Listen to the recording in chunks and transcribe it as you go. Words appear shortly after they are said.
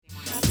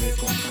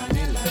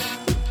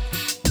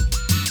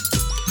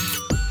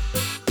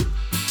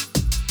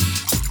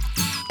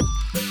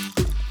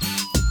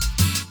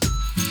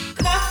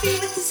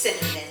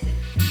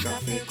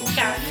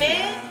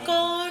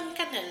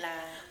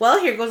Well,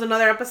 here goes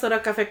another episode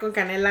of Café con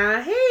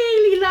Canela. Hey,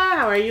 Lila,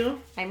 how are you?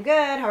 I'm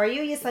good. How are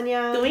you,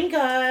 Yesenia? Doing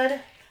good.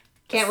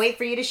 Can't wait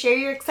for you to share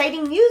your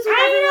exciting news with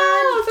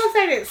I know, I'm so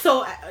excited.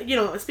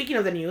 So, speaking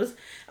of the news,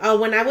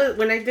 when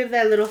I did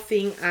that little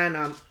thing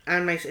on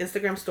my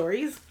Instagram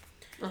stories,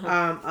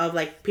 of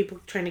like people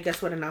trying to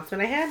guess what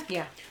announcement I had.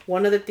 Yeah.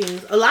 One of the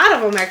things, a lot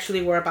of them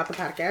actually were about the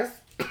podcast.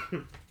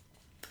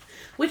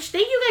 Which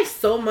thank you guys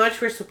so much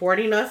for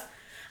supporting us.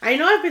 I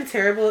know I've been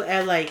terrible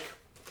at like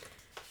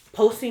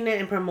posting it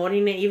and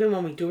promoting it even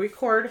when we do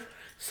record.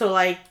 So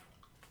like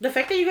the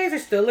fact that you guys are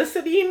still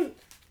listening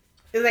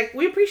is like,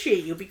 we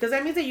appreciate you, because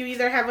that means that you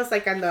either have us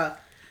like on the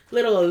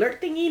little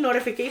alert thingy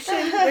notification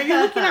or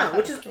you're looking out,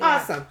 which is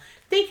awesome.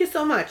 Thank you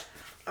so much.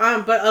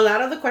 But a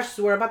lot of the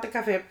questions were about the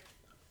cafe.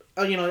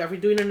 Are we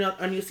doing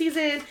a new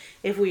season?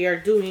 If we are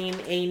doing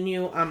a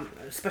new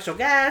special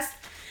guest.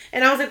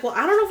 And I was like, well,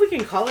 I don't know if we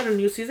can call it a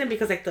new season,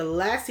 because like the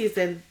last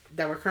season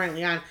that we're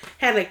currently on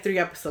had like 3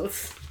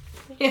 episodes.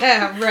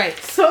 Yeah, right.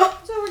 So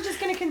we're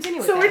just gonna continue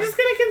with we're just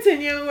gonna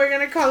continue. We're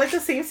gonna call it the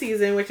same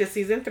season, which is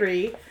season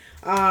 3.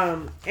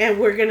 And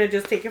we're gonna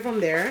just take it from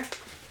there.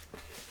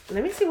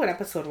 Let me see what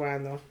episode we're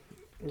on though.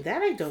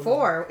 That I don't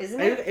 4, know. Isn't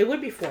it? It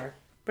would be 4.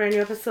 Brand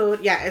new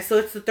episode. Yeah, so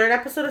it's the 3rd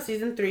episode of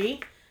season 3.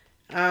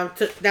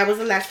 That was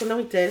the last one that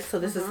we did. So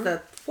this is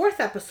the 4th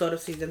episode of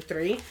season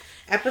 3.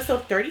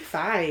 Episode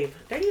 35.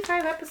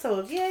 35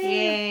 episodes.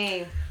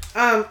 Yay!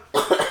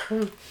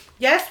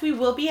 Yes, we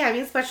will be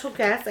having special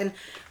guests, and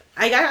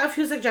I got a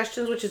few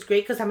suggestions, which is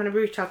great because I'm gonna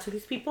reach out to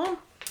these people.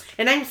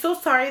 And I'm so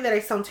sorry that I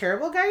sound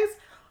terrible, guys.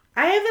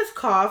 I have this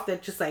cough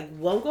that just like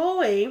won't go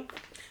away.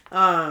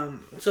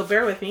 So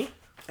bear with me.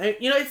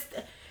 It's.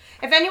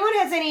 If anyone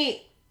has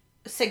any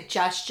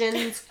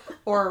suggestions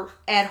or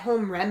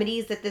at-home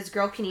remedies that this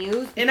girl can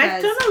use, And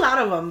I've done a lot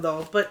of them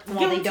though, but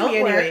well, they don't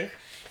work. Anyway.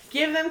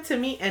 Give them to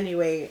me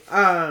anyway.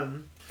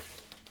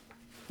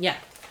 Yeah.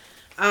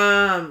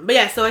 But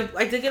yeah, so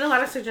I did get a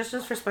lot of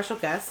suggestions for special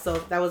guests, so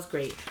that was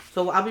great.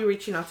 So I'll be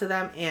reaching out to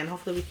them, and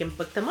hopefully we can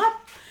book them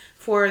up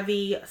for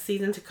the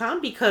season to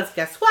come, because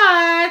guess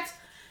what?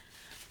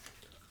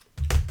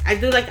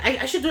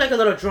 I should do like a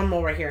little drum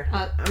roll right here.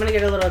 I'm gonna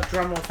get a little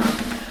drum roll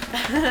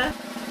sound.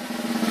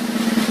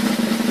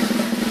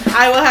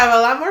 I will have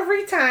a lot more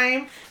free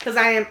time, because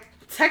I am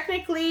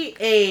technically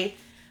a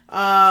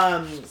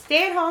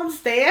stay-at-home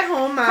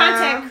mom,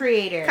 content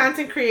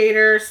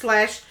creator /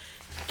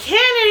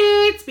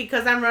 candidate,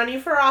 because I'm running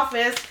for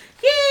office.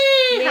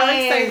 Yay!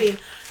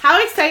 How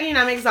exciting.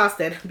 I'm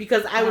exhausted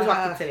because I was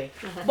walking today.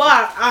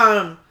 But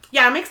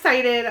yeah, I'm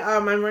excited.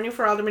 I'm running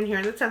for alderman here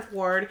in the 10th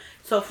ward.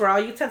 So for all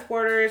you 10th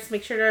warders,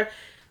 make sure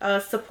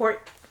to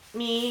support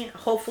me.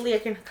 Hopefully I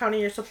can count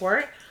on your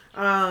support.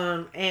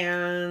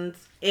 And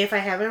if I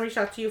haven't reached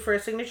out to you for a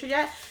signature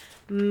yet,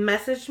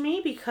 message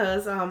me,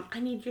 because I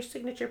need your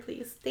signature,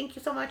 please. Thank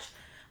you so much.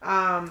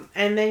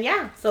 And then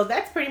yeah, so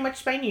that's pretty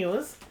much my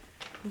news.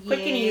 Quick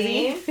and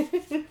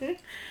easy.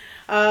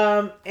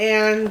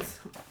 And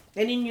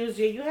any news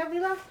you have,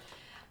 Lila?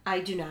 I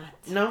do not.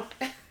 No?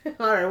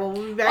 Alright, well,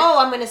 we'll be back. Oh,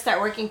 I'm going to start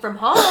working from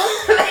home.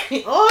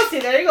 Oh, see,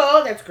 there you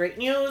go. That's great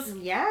news.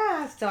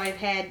 Yeah, so I've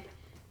had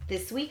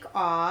this week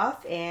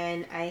off,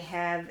 and I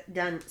have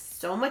done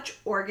so much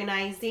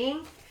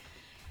organizing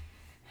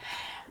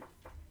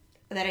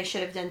that I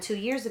should have done 2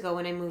 years ago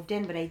when I moved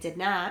in, but I did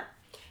not.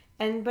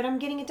 But I'm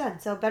getting it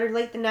done, so better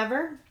late than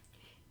never.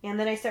 And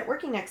then I start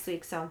working next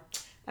week, so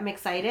I'm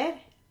excited.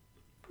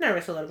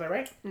 Nervous a little bit,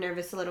 right?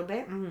 Nervous a little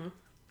bit. Mm-hmm.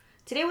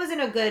 Today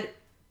wasn't a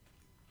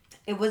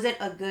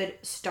good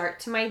start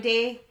to my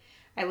day.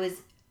 I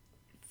was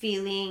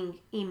feeling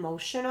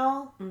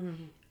emotional.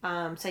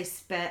 Mm-hmm. So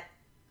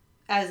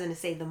I was going to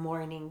say the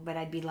morning, but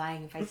I'd be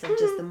lying if I said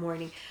just the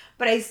morning.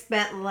 But I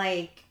spent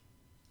like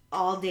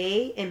all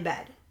day in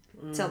bed.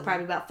 Till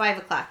probably about 5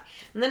 o'clock.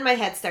 And then my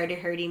head started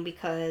hurting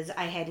because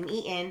I hadn't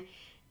eaten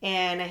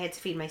and I had to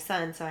feed my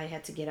son, so I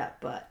had to get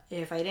up. But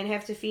if I didn't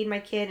have to feed my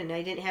kid and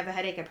I didn't have a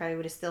headache, I probably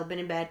would have still been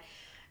in bed.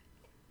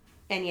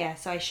 And yeah,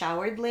 so I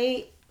showered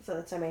late, so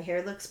that's why my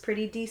hair looks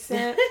pretty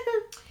decent.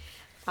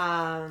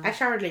 I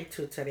showered late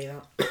too today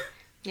though.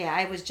 Yeah,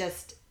 it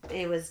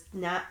was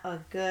not a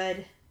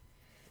good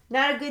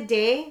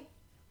day.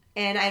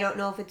 And I don't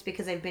know if it's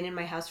because I've been in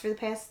my house for the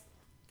past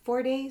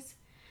 4 days.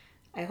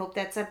 I hope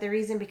that's not the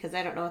reason, because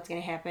I don't know what's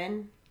going to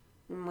happen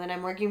when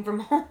I'm working from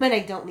home and I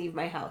don't leave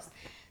my house.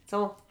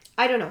 So,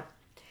 I don't know.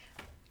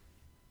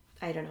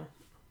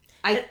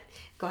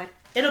 Go ahead.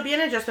 It'll be an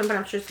adjustment, but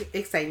I'm sure it's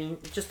exciting.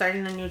 Just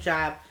starting a new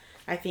job,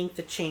 I think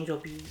the change will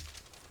be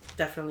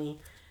definitely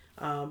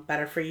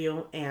better for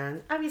you.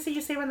 And obviously you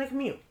save on the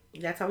commute.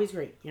 That's always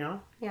great, you know?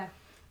 Yeah.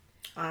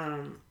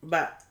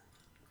 But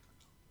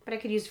I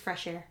could use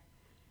fresh air.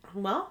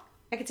 Well,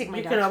 I could take my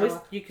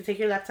dog. You can take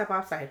your laptop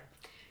outside.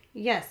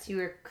 Yes, you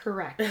are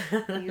correct.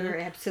 You are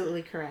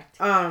absolutely correct.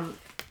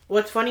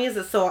 What's funny is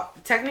that, so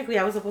technically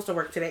I was supposed to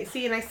work today.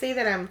 See, and I say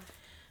that I'm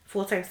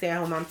full-time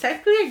stay-at-home mom.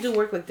 Technically, I do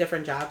work with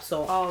different jobs.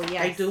 So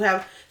yes. I do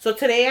have. So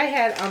today I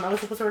had. I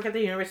was supposed to work at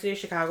the University of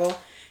Chicago,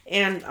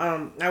 and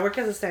I work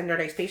as a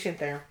standardized patient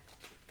there.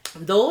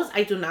 Those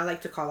I do not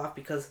like to call off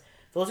because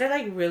those are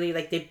like really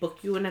like they book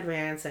you in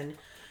advance. And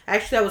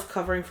actually, I was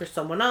covering for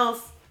someone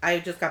else. I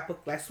just got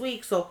booked last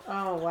week, so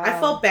Oh wow. I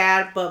felt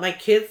bad. But my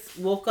kids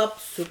woke up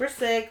super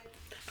sick.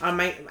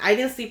 I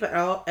didn't sleep at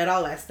all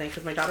last night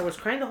because my daughter was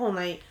crying the whole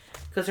night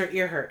because her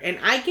ear hurt, and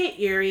I get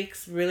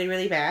earaches really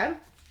really bad.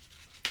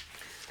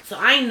 So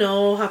I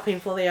know how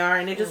painful they are,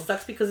 and it just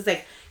sucks because it's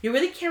like you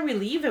really can't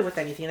relieve it with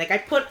anything. Like I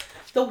put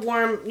the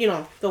warm,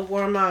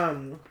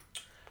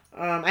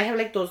 I have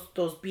like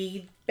those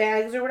bead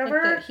bags or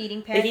whatever. Like the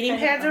heating pads. The heating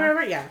pads or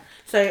whatever, yeah.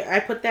 So I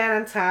put that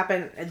on top,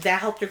 and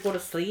that helped her go to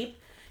sleep.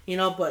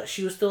 But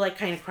she was still like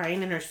kind of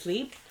crying in her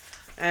sleep,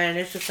 and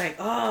it's just like,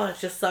 oh, it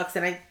just sucks.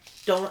 And I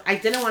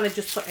didn't want to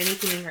just put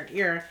anything in her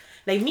ear.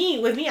 Like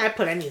with me, I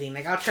put anything.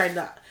 Like I'll try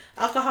the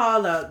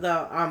alcohol,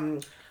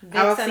 the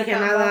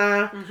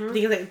Oxycontin,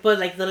 things like. But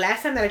like the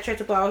last time that I tried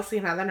to put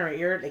Oxycontin in her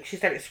ear, like she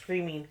started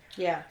screaming.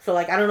 Yeah. So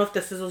like I don't know if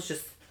the sizzles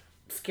just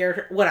scared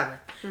her, whatever.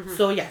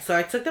 So yeah, so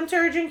I took them to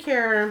urgent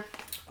care.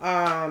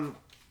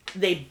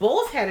 They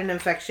both had an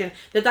infection.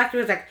 The doctor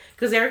was like,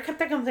 because Eric kept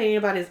complaining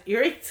about his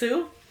earache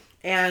too,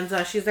 and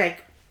she's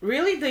like,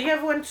 really? Do you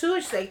have one too?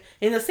 She's like,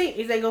 in the same.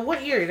 He's like, oh,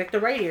 what ear? He's like, the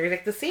right ear. He's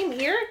like, the same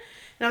ear?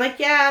 And I'm like,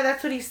 yeah,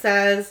 that's what he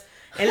says.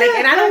 And like,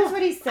 and I don't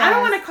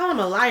want to call him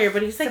a liar,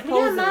 but he's like,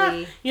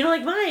 supposedly. yeah, Ma,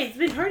 like, Ma, it's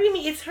been hurting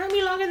me. It's hurt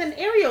me longer than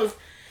Ariel's.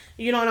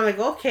 And I'm like,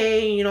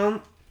 okay,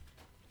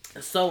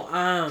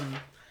 So,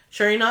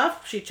 sure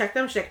enough, she checked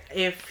him. She's like,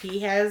 if he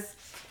has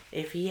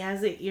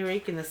an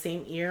earache in the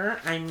same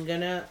ear,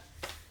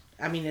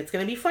 it's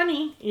gonna be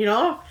funny,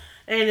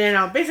 And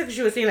then basically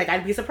she was saying like,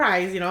 I'd be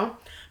surprised,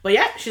 But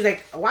yeah, she's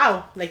like,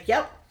 wow, like,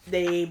 yep,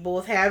 they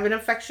both have an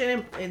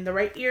infection in the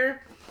right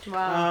ear.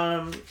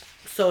 Wow.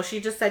 So she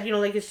just said,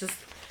 like, it's just,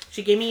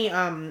 she gave me,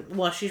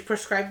 she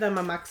prescribed them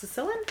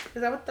amoxicillin.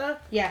 Is that what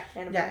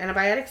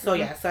antibiotics? So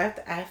yeah, so I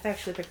have to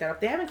actually pick that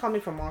up. They haven't called me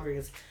from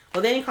Walgreens.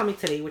 Well, they didn't call me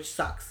today, which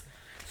sucks.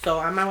 So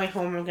on my way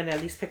home, I'm going to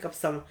at least pick up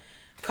some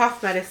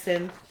cough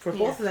medicine for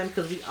both of them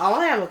because we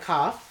all have a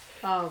cough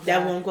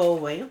that won't go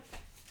away.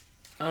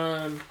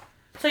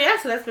 So yeah,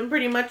 so that's been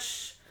pretty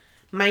much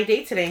my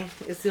day today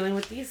is dealing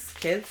with these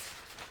kids.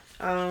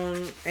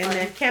 And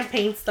then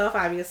campaign stuff,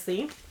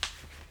 obviously.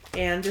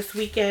 And this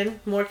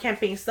weekend, more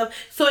campaign stuff.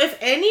 So if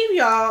any of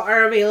y'all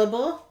are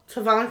available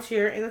to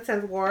volunteer in the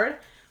 10th Ward,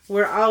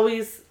 we're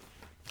always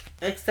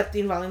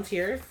accepting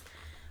volunteers.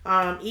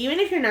 Even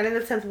if you're not in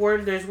the 10th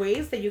Ward, there's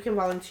ways that you can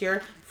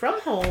volunteer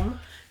from home.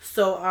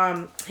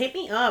 So hit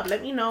me up.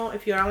 Let me know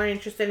if you all are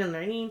interested in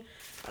learning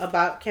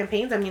about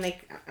campaigns. I mean,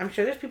 like, I'm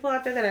sure there's people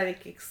out there that are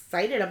like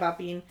excited about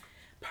being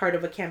part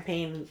of a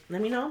campaign.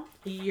 Let me know.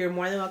 You're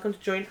more than welcome to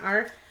join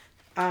our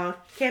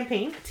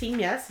campaign team.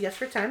 Yes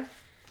for 10.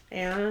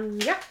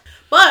 And yeah,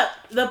 but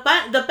the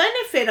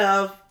benefit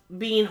of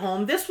being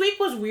home this week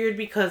was weird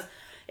because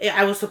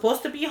I was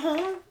supposed to be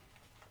home,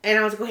 and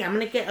I was like, okay, I'm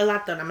gonna get a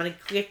lot done. I'm gonna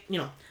get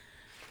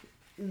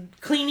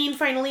cleaning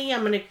finally.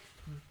 I'm gonna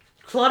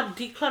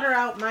declutter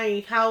out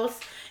my house,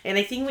 and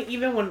I think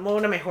even when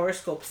one of my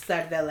horoscopes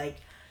said that like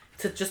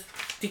to just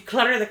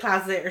declutter the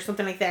closet or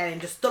something like that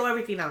and just throw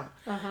everything out.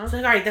 So like,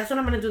 all right, that's what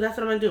I'm gonna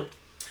do.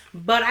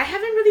 But I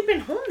haven't really been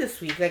home this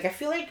week. Like I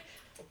feel like.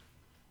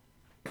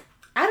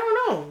 I don't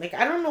know. Like,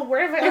 I don't know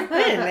where I've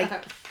been.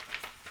 Like,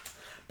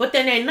 but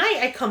then at night,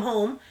 I come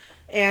home,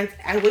 and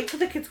I wait till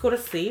the kids go to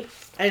sleep,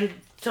 and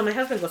till my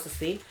husband goes to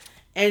sleep,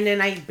 and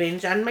then I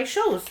binge on my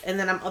shows, and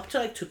then I'm up to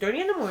like 2:30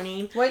 in the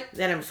morning. What?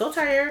 Then I'm so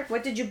tired.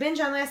 What did you binge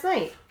on last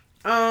night?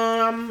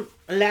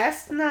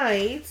 Last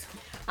night.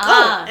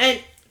 And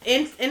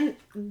in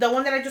the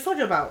one that I just told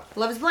you about.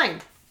 Love is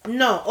Blind.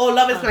 No. Oh,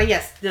 Love is Blind.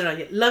 Yes. No.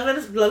 Love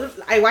is.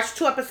 I watched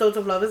 2 episodes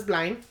of Love is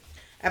Blind,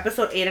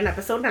 episode 8 and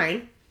episode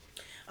 9.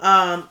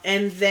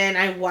 And then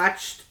I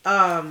watched,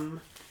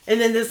 and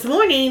then this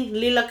morning,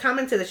 Lila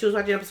commented that she was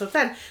watching episode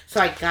 10. So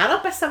I got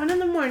up at 7 in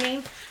the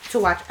morning to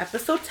watch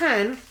episode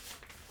 10.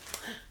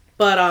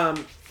 But,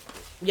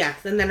 yeah.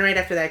 And then right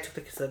after that, I took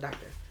the kids to the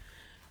doctor.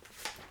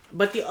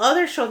 But the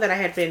other show that I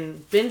had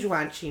been binge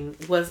watching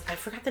was, I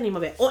forgot the name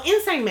of it. Oh,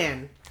 Inside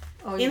Man.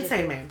 Oh,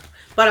 Inside Man.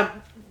 But,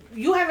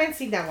 you haven't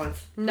seen that one.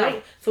 No.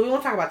 Right? So we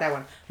won't talk about that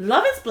one.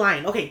 Love is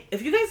Blind. Okay.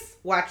 If you guys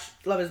watch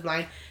Love is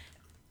Blind,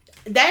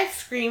 that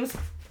screams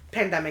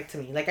pandemic to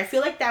me. Like I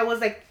feel like that was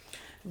like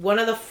one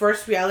of the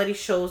first reality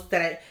shows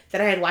that I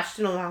had watched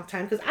in a long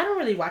time because I don't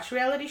really watch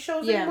reality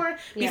shows anymore.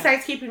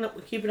 Besides keeping up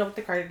with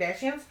the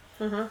Kardashians.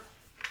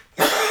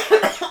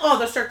 Oh,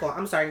 The Circle.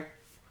 I'm sorry.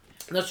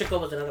 The Circle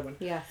was another one.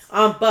 Yes.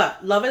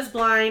 But Love is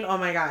Blind. Oh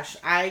my gosh,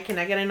 I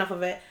cannot get enough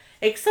of it.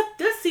 Except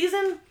this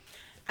season,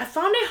 I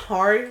found it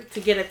hard to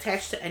get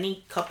attached to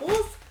any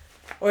couples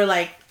or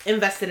like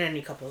invested in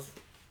any couples,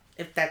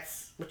 if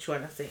that's what you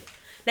want to say.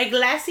 Like,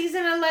 last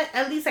season,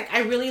 at least, like,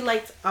 I really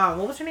liked,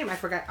 what was her name? I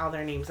forgot all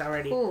their names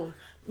already. Ooh.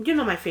 You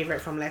know my favorite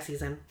from last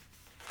season.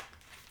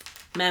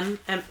 There's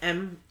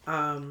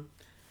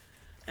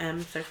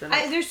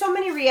so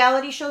many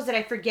reality shows that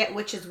I forget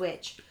which is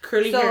which.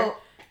 Curly hair. So,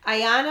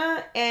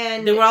 Ayana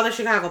and... They were all the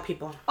Chicago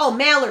people. Oh,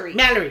 Mallory.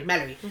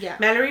 Mallory. Yeah.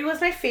 Mallory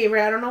was my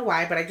favorite. I don't know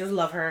why, but I just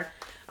love her.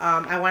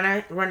 I want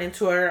to run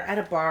into her at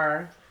a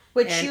bar.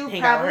 Which and you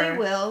hang out with probably her.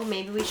 will.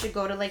 Maybe we should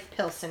go to like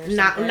Pilsen or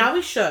Now, something. now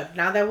we should.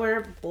 Now that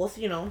we're both,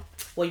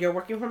 well, you're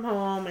working from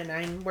home and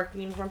I'm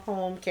working from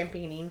home,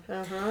 campaigning.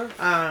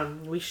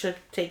 We should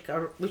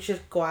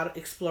go out,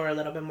 explore a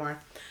little bit more.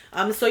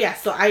 So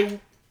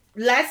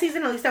last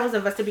season at least I was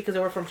invested because they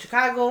were from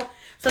Chicago.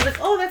 So I was like,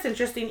 oh, that's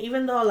interesting.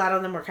 Even though a lot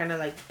of them were kind of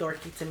like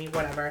dorky to me,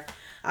 whatever.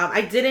 I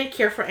didn't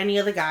care for any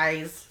of the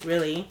guys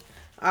really.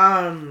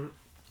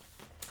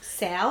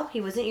 Sal,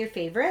 he wasn't your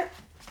favorite?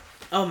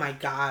 Oh my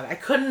god, I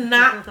could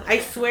not.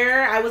 I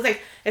swear, I was like,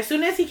 as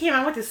soon as he came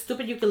out with his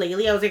stupid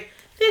ukulele, I was like,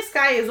 this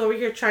guy is over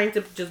here trying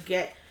to just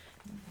get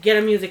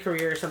a music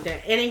career or something.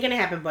 It ain't gonna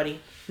happen, buddy.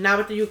 Not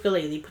with the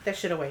ukulele. Put that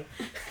shit away.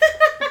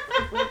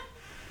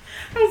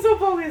 I'm so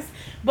focused.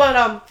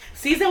 But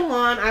season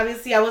 1,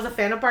 obviously, I was a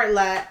fan of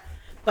Bartlett,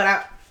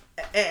 but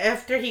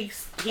after he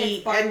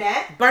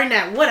Barnett,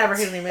 whatever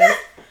his name is.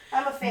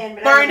 I'm a fan,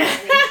 but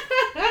Barnett.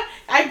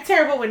 I'm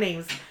terrible with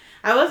names.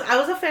 I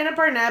was a fan of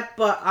Barnett,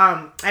 but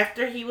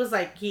after he was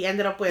like, he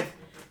ended up with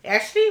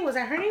Ashley. Was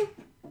that her name?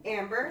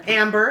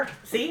 Amber.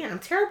 See, I'm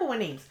terrible with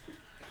names.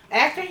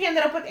 After he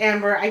ended up with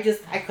Amber, I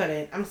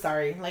couldn't. I'm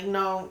sorry. Like,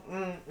 no.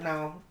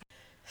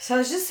 So I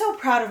was just so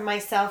proud of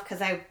myself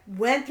because I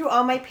went through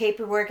all my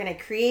paperwork and I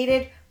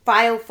created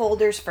file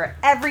folders for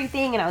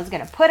everything and I was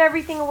going to put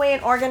everything away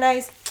and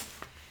organize.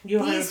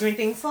 These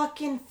things?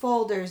 Fucking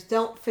folders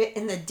don't fit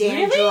in the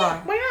damn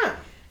drawer. Why not?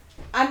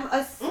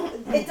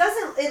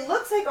 It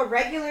looks like a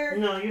regular...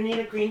 No, you need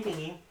a green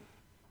thingy.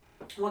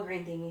 What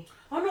green thingy?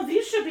 Oh no,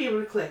 these should be able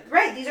to click.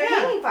 Right, these are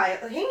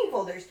hanging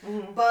folders.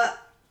 Mm-hmm. But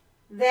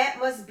that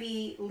must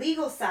be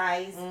legal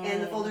size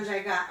and the folders I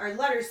got are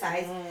letter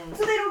size.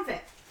 So they don't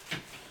fit.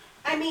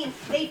 I mean,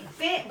 they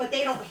fit, but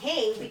they don't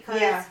hang because...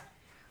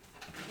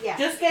 Yeah.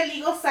 Just get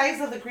legal size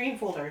of the green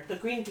folder. The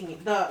green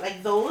thingy.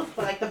 Like those,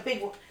 but like the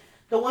big one.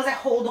 The ones that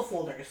hold the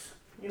folders.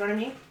 You know what I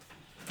mean?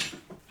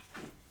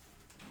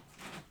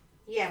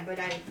 Yeah, but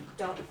I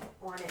don't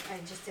want it. I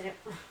just didn't.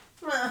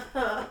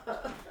 I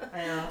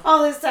know.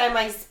 All this time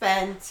I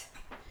spent.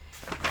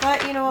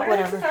 But you know what?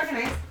 Whatever.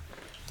 Organized.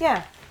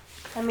 Yeah.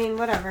 I mean,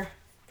 whatever.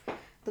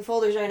 The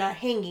folders are not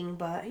hanging,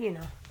 but you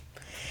know.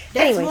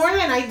 That's more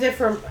than I did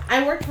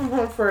I worked from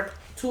home for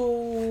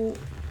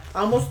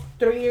almost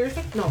 3 years.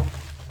 No.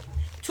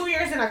 2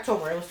 years in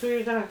October. It was 2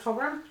 years in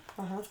October.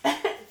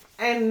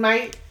 And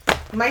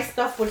my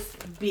stuff would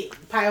be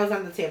piles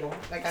on the table,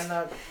 like on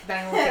the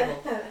dining room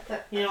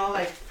table. You know,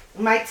 like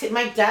my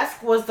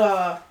desk was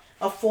a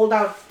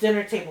fold-out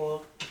dinner tray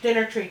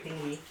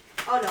thingy.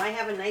 Oh no, I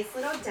have a nice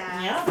little desk.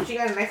 Yeah, she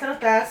got a nice little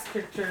desk.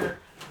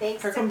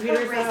 Thanks her to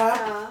computer's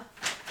Carissa. up.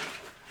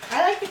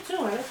 I like it too.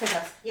 I like the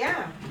desk.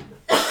 Yeah.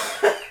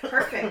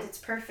 Perfect. It's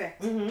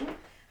perfect. Mm-hmm.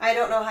 I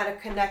don't know how to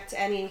connect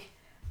any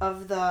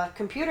of the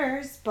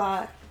computers,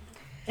 but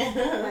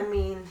I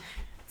mean,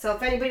 so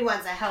if anybody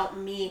wants to help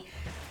me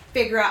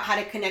figure out how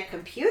to connect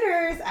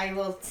computers, I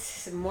will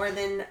more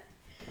than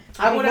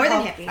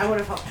happy. I would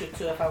have helped you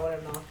too if I would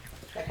have known,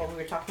 like what we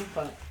were talking,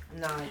 but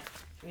no, I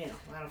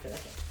don't feel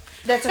like it.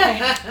 That's okay.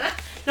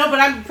 No, but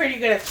I'm pretty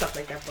good at stuff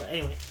like that. But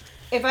anyway,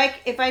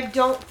 if I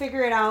don't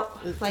figure it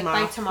out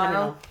by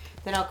tomorrow, let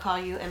then I'll call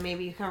you and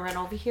maybe you can run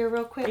over here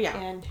real quick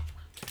and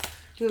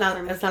do it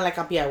for me. It's not like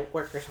I'll be at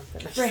work or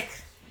something. Right.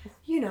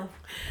 You know.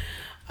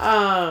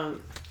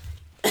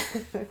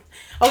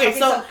 Okay,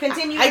 so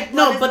continue.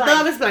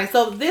 Love is Blind.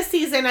 So this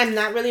season, I'm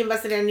not really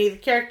invested in any of the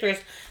characters.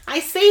 I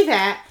say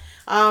that,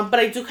 but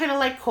I do kind of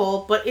like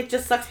Cole. But it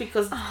just sucks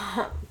because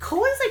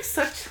Cole is like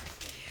such.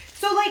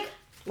 So like.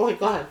 Oh,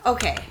 go ahead.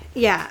 Okay.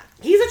 Yeah.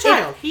 He's a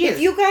child. If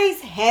you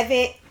guys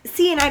haven't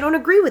seen, I don't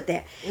agree with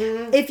that.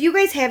 Mm-hmm. If you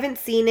guys haven't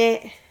seen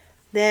it,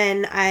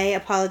 then I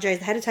apologize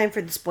ahead of time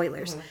for the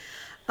spoilers.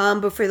 Mm-hmm.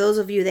 But for those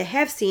of you that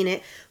have seen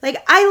it,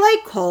 like I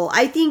like Cole.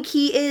 I think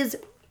he is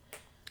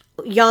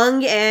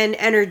young and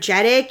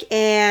energetic,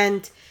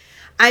 and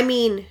I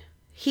mean,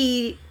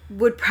 he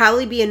would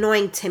probably be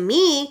annoying to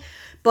me,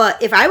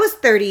 but if I was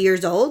 30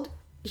 years old,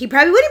 he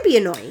probably wouldn't be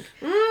annoying.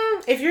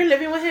 If you're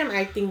living with him,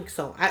 I think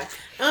so.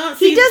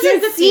 He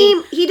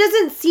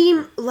doesn't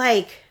seem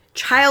like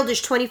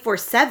childish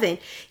 24/7.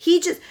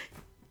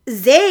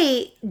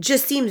 Zay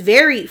just seems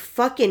very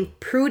fucking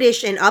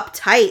prudish and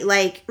uptight.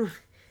 Like,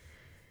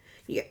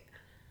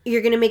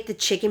 you're gonna make the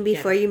chicken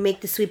before you make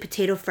the sweet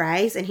potato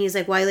fries, and he's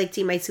like, "Well, I like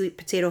to eat my sweet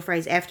potato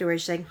fries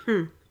afterwards." She's like,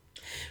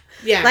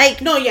 Yeah.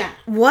 Like, no, yeah.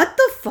 What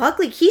the fuck?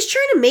 Like, he's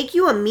trying to make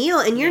you a meal,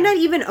 and you're not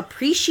even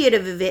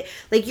appreciative of it.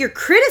 Like, you're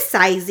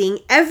criticizing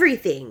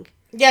everything.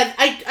 Yeah,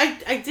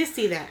 I did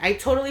see that. I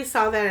totally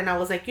saw that, and I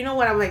was like, you know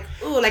what? I'm like,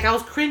 ooh, like I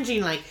was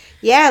cringing, like.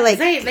 Yeah, like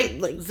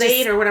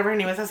Zayd or whatever her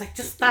name is. I was like,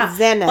 just stop.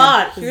 Zenab.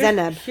 But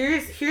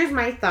here's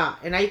my thought,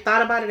 and I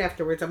thought about it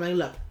afterwards. I'm like,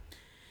 look,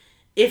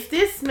 if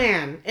this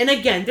man, and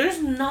again,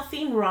 there's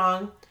nothing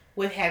wrong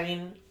with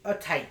having a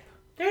type.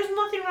 There's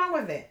nothing wrong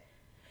with it.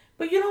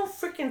 But you don't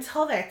freaking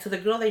tell that to the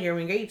girl that you're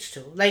engaged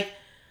to. Like,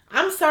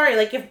 I'm sorry.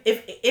 Like,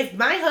 if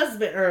my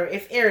husband or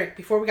if Eric,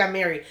 before we got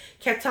married,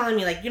 kept telling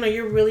me, like, you know,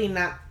 you're really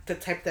not the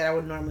type that I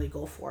would normally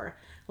go for.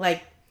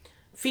 Like,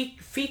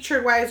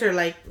 feature wise or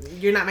like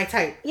you're not my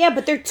type. Yeah,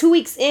 but they're 2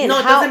 weeks in. No,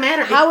 it doesn't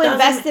matter. How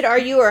invested are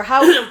you, or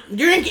how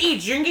you're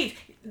engaged? You're engaged.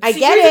 I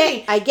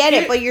get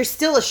it, but you're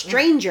still a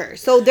stranger.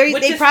 So they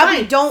probably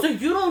fine. don't. So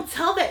you don't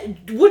tell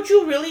that. Would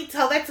you really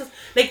tell that to,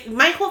 like,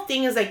 my whole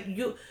thing is like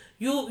you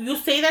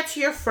say that to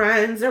your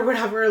friends or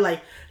whatever,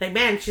 like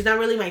man, she's not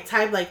really my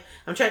type. Like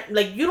I'm trying,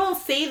 like you don't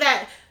say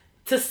that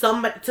to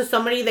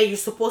somebody that you're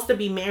supposed to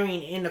be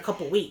marrying in a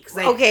couple weeks.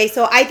 Like, okay,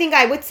 so I think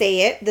I would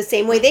say it the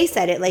same way they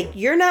said it. Like,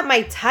 you're not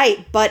my type,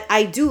 but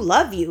I do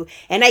love you,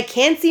 and I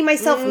can see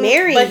myself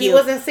marrying you. But he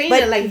wasn't saying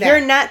it like that.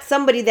 You're not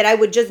somebody that I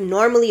would just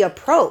normally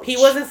approach. He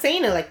wasn't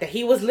saying it like that.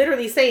 He was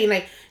literally saying,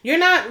 like, you're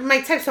not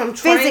my type, so I'm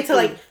trying to,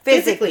 like,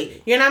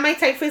 physically. You're not my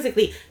type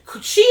physically.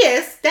 She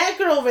is. That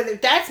girl over there,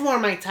 that's more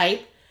my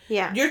type.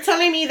 Yeah. You're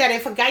telling me that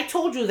if a guy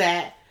told you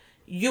that,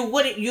 you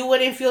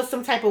wouldn't feel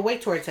some type of way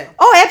towards him.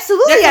 Oh,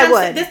 absolutely, I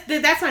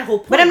would. That's my whole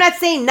point. But I'm not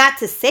saying not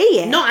to say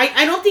it. No,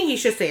 I don't think he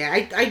should say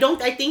it.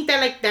 I think that,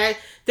 like, that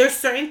there's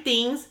certain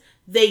things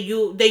that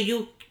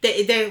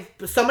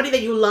somebody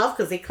that you love,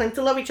 because they claim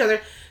to love each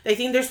other. I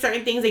think there's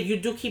certain things that you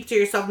do keep to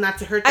yourself, not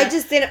to hurt them.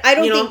 I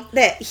don't think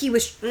that he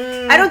was.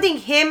 I don't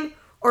think him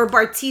or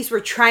Bartise were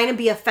trying to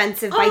be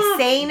offensive by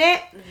saying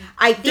it.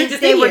 I think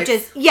they were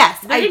just.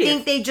 Yes, I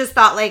think they just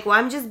thought, like, well,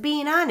 I'm just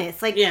being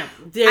honest. Like, yeah,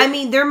 I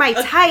mean, they're my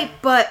type,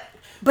 but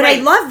right.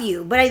 I love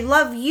you. But I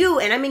love you,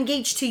 and I'm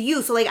engaged to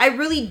you. So, like, I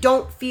really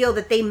don't feel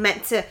that they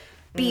meant to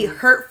be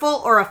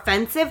hurtful or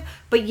offensive.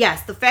 But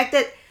yes, the fact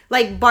that,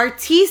 like,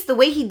 Bartise, the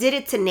way he did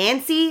it to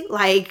Nancy,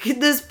 like,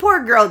 this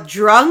poor girl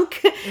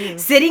drunk,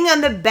 sitting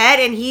on the bed,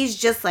 and he's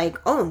just like,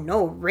 oh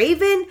no,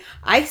 Raven,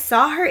 I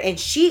saw her, and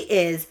she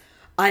is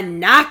a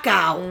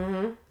knockout.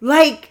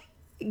 Like,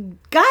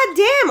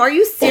 goddamn, are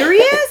you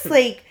serious?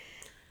 Like,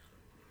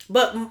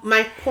 but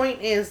my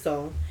point is,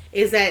 though,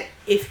 is that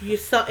if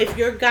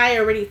your guy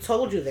already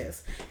told you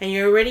this, and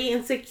you're already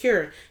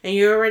insecure, and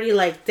you're already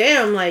like,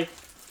 damn, like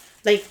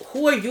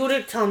who are you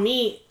to tell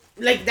me?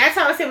 Like, that's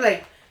how I say,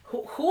 like,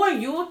 who are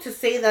you to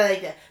say that,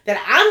 like,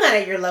 that I'm not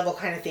at your level,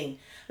 kind of thing.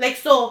 Like,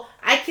 so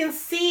I can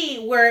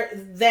see where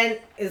then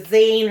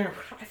Zane,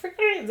 I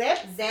forget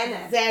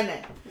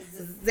Xanan,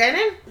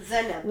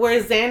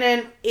 where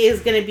Xanan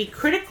is gonna be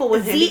critical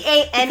with him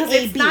because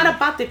it's not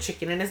about the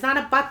chicken and it's not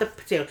about the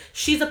potato.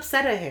 She's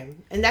upset at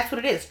him, and that's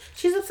what it is.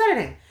 She's upset at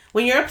him.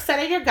 When you're upset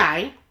at your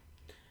guy,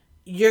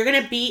 you're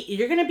gonna be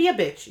a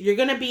bitch. You're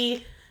gonna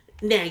be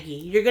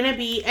naggy. You're gonna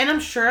be, and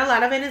I'm sure a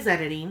lot of it is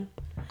editing.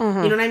 You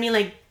know what I mean?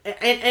 Like,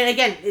 and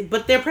again,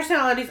 but their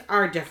personalities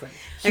are different.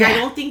 Like, I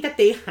don't think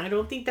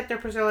that their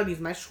personalities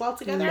mesh well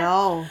together.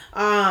 No.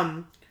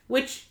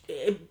 Which,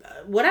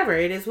 whatever,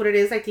 it is what it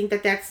is. I think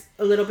that that's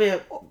a little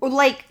bit...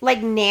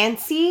 Like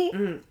Nancy,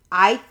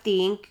 I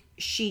think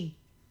she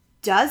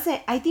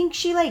doesn't... I think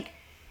she, like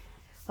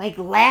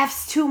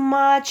laughs too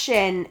much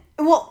and...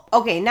 Well,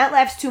 okay, not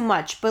laughs too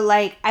much, but,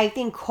 like, I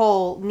think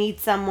Cole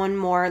needs someone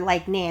more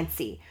like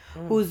Nancy,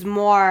 who's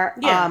more,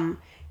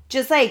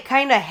 just, like,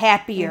 kind of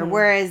happier,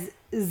 whereas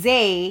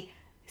Zay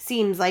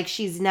seems like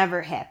she's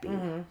never happy.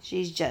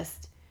 She's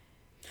just...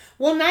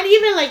 Well, not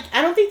even, like,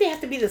 I don't think they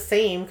have to be the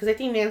same, because I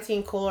think Nancy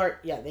and Cole are,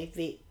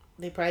 they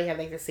probably have,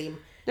 like, the same.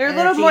 They're a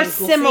little more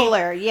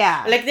similar,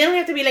 yeah. Like, they don't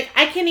have to be, like,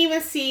 I can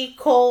even see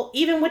Cole,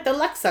 even with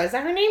Alexa, is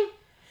that her name?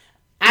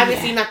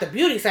 Obviously not the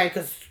beauty side,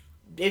 because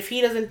if he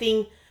doesn't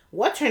think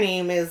what's her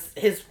name is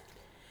his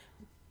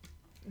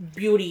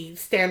beauty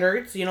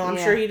standards, you know, I'm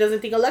sure he doesn't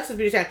think Alexa's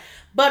beauty standards.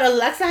 But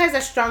Alexa has a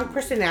strong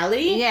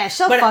personality. Yeah,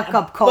 she'll fuck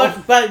up Cole.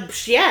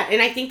 But yeah,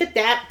 and I think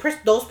that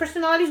those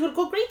personalities would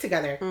go great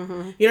together.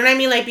 You know what I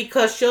mean? Like,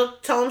 because she'll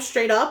tell him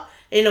straight up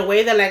in a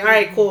way that, like, all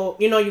right, cool,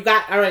 you know,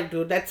 all right,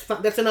 dude,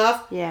 that's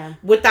enough. Yeah.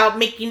 Without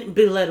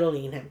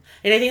belittling him.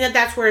 And I think that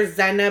that's where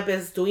Zainab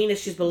is doing,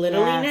 is she's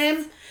belittling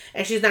him,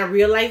 and she's not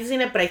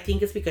realizing it, but I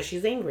think it's because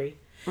she's angry.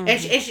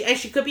 And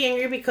she could be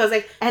angry because,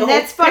 like, and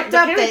that's fucked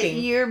up that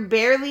you're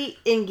barely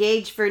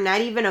engaged for not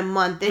even a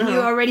month and you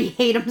already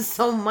hate him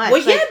so much.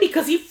 Well, yeah,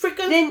 because he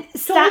freaking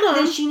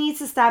then she needs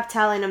to stop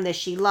telling him that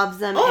she loves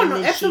him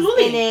that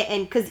absolutely. she's in it,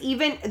 and because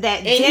even that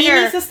and dinner,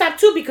 he needs to stop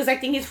too, because I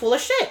think he's full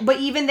of shit. But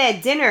even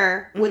that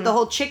dinner with the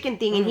whole chicken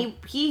thing, and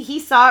he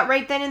saw it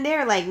right then and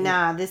there, like,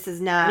 nah, this is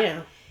not.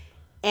 Yeah.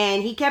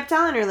 And he kept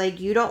telling her,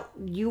 like, you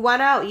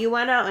want out,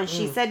 and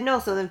she said no.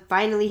 So then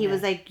finally he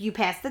was like, you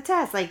passed the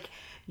test, like.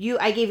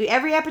 I gave you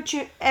every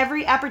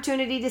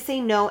opportunity to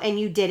say no, and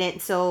you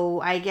didn't. So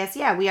I guess,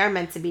 we are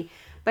meant to be.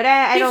 But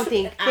I don't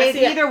think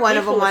either one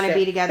of them want to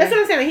be together. That's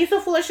what I'm saying. He's so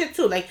full of shit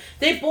too. Like,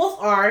 they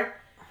both are.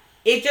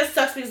 It just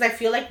sucks because I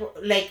feel like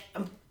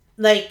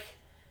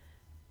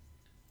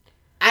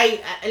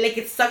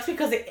it sucks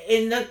because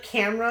in the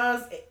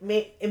cameras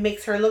it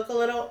makes her look a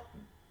little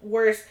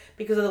worse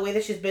because of the way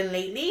that she's been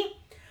lately.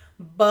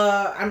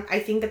 But I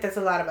think that that's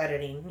a lot of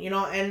editing, you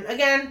know. And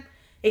again.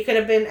 It could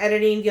have been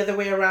editing the other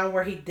way around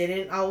where he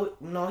didn't.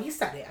 No, he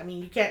said it. I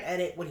mean, you can't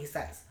edit what he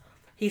says.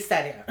 He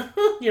said it.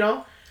 You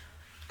know?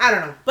 I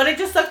don't know. But it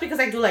just sucks because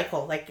I do like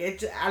Cole. Like,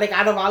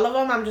 out of all of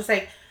them, I'm just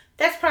like,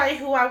 that's probably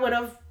who I would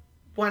have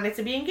wanted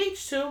to be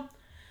engaged to.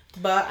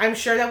 But I'm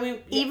sure that we...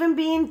 Even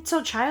being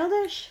so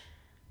childish?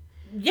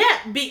 Yeah,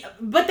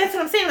 but that's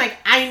what I'm saying. Like,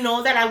 I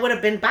know that I would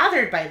have been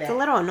bothered by that. It's a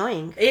little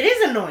annoying. It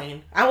is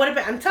annoying. I would have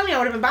been... I'm telling you, I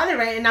would have been bothered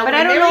by it. And I would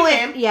have married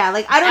him. Yeah,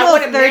 like, I don't know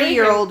if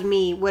 30-year-old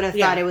me would have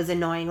thought it was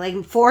annoying. Like,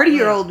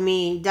 40-year-old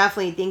me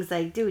definitely thinks,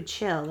 like, dude,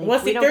 chill. Like, well,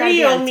 see,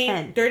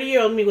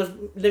 30-year-old me was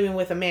living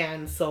with a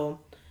man, so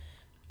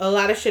a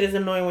lot of shit is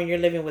annoying when you're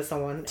living with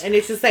someone. And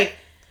it's just like,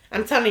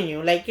 I'm telling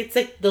you, like, it's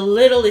like the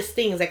littlest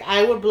things. Like,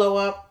 I would blow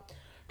up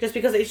just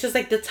because it's just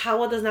like the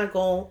towel does not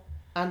go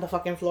on the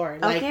fucking floor.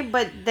 Like, okay,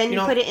 but then you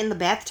put it in the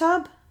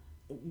bathtub?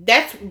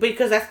 That's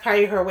because that's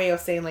probably her way of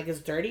saying, like,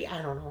 it's dirty.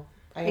 I don't know.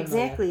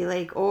 Exactly.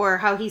 Like, or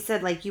how he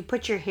said, like, you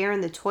put your hair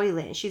in the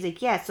toilet. And she's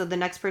like, yeah, so the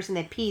next person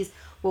that pees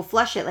will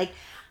flush it. Like,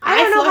 I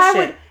don't know how I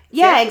would...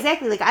 Yeah,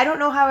 exactly. Like, I don't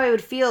know how I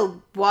would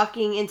feel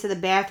walking into the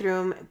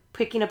bathroom,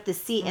 picking up the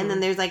seat, and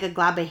then there's, like, a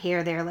glob of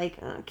hair there. Like,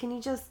 can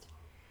you just...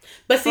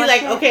 But see,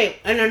 like, okay,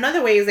 and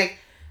another way is, like,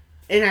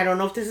 and I don't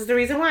know if this is the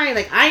reason why,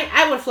 like,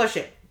 I would flush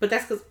it. But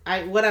that's because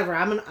whatever.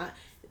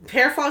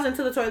 Hair falls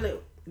into the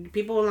toilet.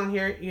 People along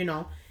here, you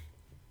know,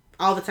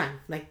 all the time.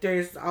 Like,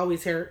 there's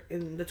always hair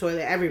in the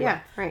toilet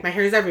everywhere. Yeah, right. My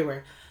hair is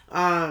everywhere.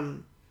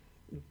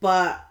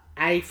 But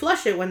I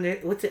flush it when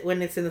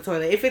it's in the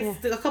toilet. If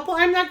it's a couple,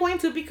 I'm not going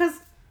to because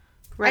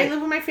I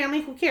live with my family.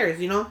 Who cares,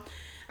 you know?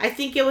 I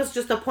think it was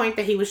just a point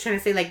that he was trying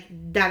to say, like,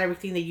 not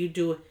everything that you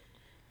do...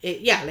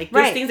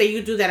 there's things that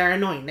you do that are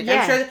annoying. Like,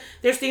 I'm sure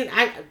there's things...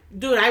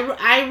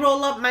 I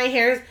roll up my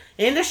hairs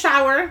in the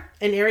shower,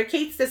 and Eric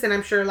hates this, and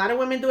I'm sure a lot of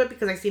women do it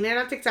because I've seen it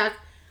on TikTok,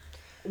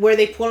 where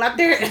they pull out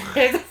their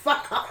hairs the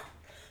fuck off.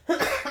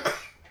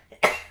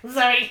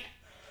 Sorry.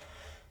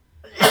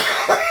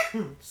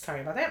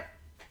 Sorry about that.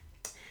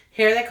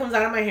 Hair that comes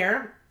out of my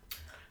hair,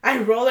 I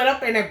roll it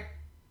up and I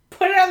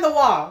put it on the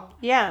wall.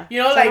 Yeah.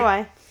 You know, so like... do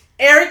I.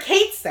 Eric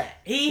hates that.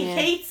 He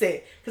hates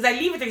it. Because I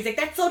leave it there. He's like,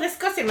 that's so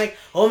disgusting. I'm like,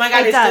 oh my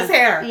God, it's just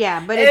hair.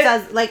 Yeah, but it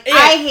does. Like,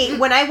 I hate...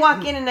 When I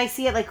walk in and I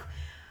see it, like...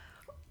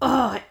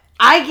 Oh,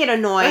 I get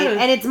annoyed.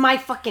 And it's my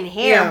fucking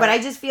hair. Yeah. But I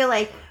just feel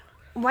like...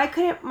 Why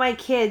couldn't my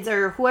kids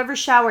or whoever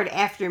showered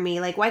after me...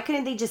 Like, why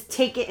couldn't they just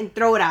take it and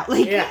throw it out?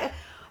 Like,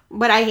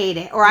 but I hate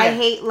it. Or I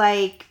hate,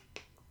 like...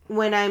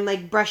 When I'm,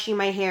 like, brushing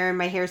my hair and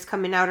my hair's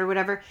coming out or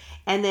whatever.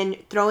 And then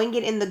throwing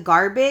it in the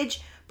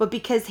garbage... But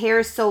because hair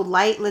is so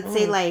light, let's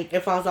say like...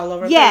 It falls all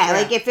over. Yeah,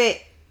 like if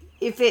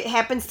it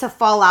happens to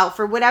fall out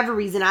for whatever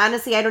reason.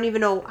 Honestly, I don't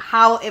even know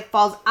how it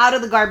falls out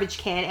of the garbage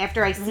can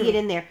after I see it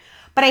in there.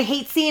 But I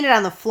hate seeing it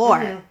on the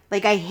floor.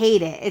 Like, I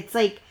hate it. It's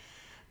like,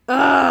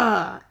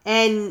 ugh.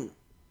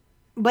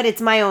 But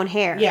it's my own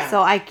hair. Yeah.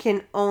 So I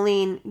can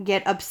only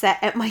get upset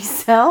at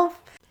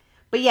myself.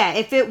 But yeah,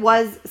 if it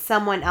was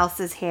someone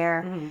else's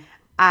hair,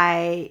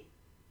 I...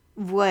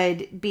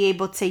 would be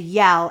able to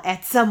yell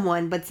at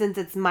someone, but since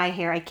it's my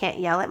hair, I can't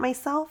yell at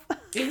myself.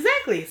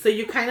 Exactly. So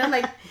you kind of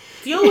like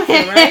deal with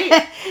it,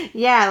 right?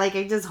 Yeah, like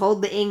I just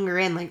hold the anger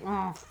in, like,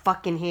 oh,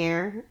 fucking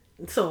hair.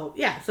 So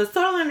yeah, so it's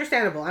totally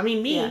understandable. I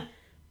mean, me. Yeah.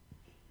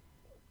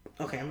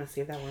 Okay, I'm gonna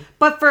save that one.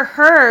 But for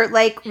her,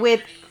 like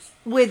with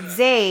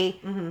Zay,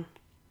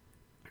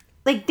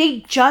 like they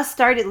just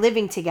started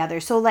living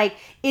together. So like,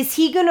 is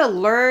he gonna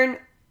learn,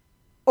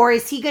 or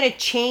is he gonna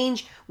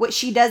change what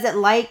she doesn't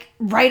like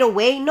right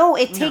away? No,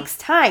 it takes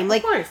time.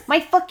 Like, my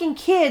fucking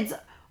kids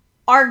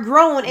are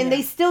grown and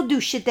they still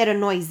do shit that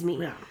annoys me.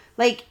 Yeah.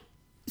 Like,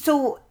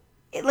 so,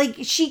 like,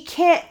 she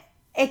can't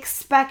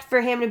expect for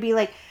him to be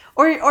like,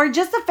 or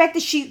just the fact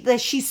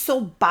that she's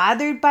so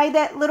bothered by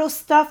that little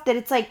stuff that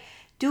it's like,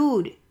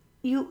 dude,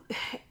 you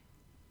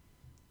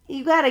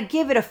gotta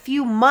give it a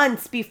few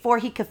months before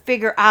he could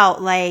figure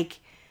out, like,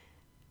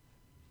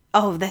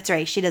 oh, that's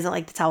right. She doesn't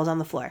like the towels on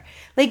the floor.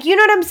 Like, you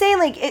know what I'm saying?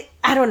 Like,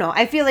 I don't know.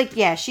 I feel like,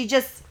 she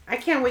just... I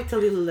can't wait till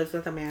Lila lives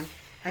with a man.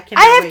 I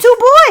have 2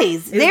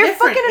 boys. They're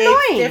fucking annoying.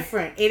 It's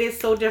different. It is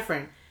so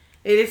different.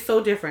 It is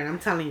so different. I'm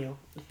telling you.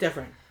 It's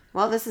different.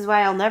 Well, this is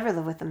why I'll never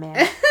live with a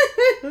man.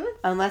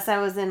 Unless I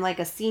was in, like,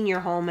 a senior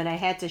home and I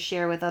had to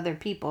share with other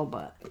people,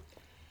 but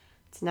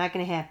it's not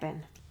going to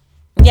happen.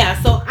 Yeah,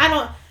 so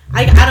out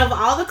of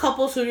all the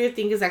couples, who do you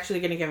think is actually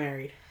going to get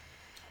married?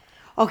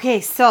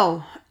 Okay,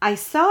 so I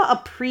saw a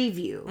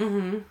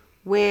preview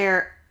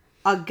where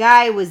a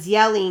guy was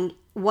yelling,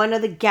 one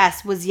of the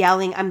guests was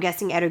yelling, I'm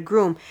guessing at a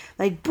groom,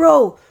 like,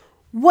 bro,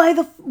 why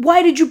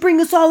did you bring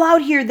us all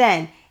out here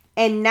then?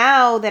 And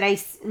now that I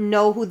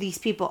know who these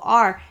people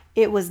are,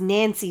 it was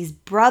Nancy's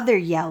brother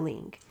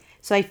yelling.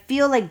 So I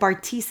feel like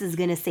Bartise is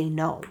going to say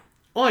no.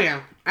 Oh,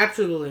 yeah,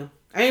 absolutely.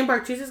 I think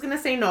Bartise is going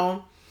to say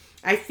no.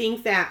 I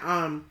think that,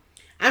 I'm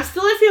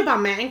still iffy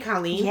about Matt and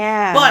Colleen.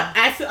 Yeah. But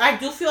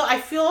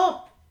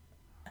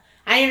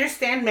I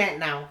understand Matt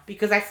now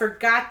because I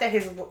forgot that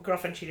his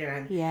girlfriend cheated on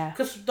him. Yeah.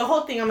 Because the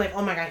whole thing, I'm like,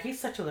 oh my God, he's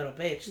such a little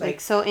bitch. Like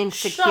so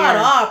insecure. Shut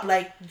up.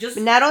 Like, just.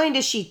 But not only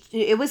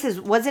did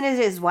wasn't it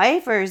his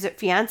wife or is it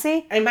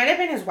fiance? It might have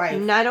been his wife.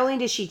 Not only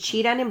did she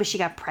cheat on him, but she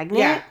got pregnant.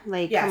 Yeah.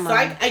 Like, yeah. come so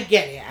on. I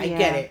get it. I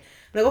get it.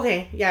 Like,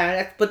 okay,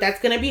 yeah, but that's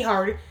going to be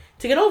hard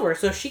to get over.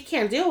 So if she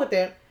can't deal with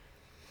it,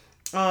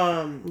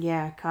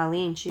 Yeah,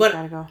 Colleen, she's but,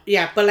 gotta go.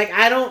 Yeah, but like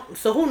I don't.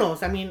 So who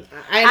knows? I mean,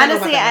 I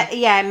honestly,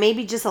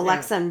 maybe just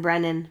Alexa and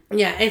Brennan.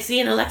 Yeah, and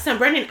seeing Alexa and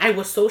Brennan, I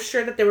was so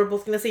sure that they were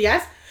both gonna say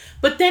yes.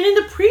 But then in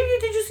the preview,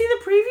 did you see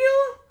the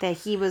preview? That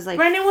he was like,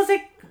 Brennan was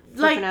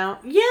like out.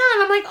 Yeah,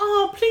 and I'm like,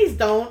 oh, please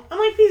don't. I'm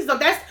like, please don't.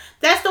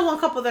 That's the one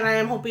couple that I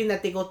am hoping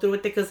that they go through with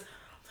it, because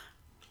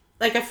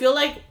like I feel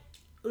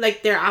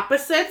like they're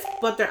opposites,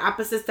 but they're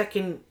opposites that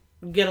can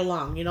get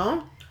along, you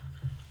know.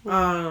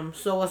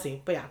 So we'll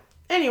see. But yeah.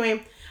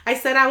 Anyway, I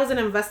said I wasn't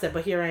invested,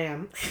 but here I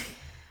am.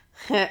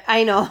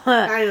 I know.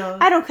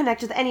 I don't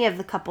connect with any of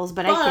the couples,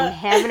 but I can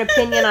have an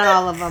opinion on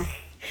all of them.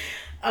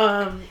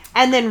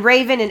 And then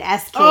Raven and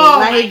SK. Oh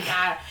my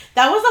god,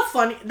 that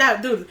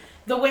was dude.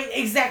 The way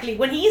exactly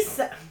when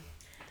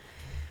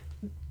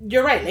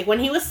you're right. Like when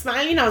he was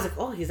smiling, I was like,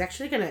 oh, he's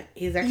actually gonna.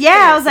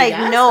 Yeah, I was like,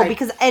 yes? No,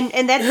 because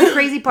and that's the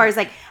crazy part is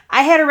like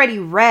I had already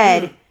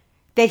read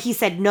that he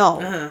said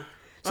no,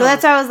 so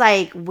that's why I was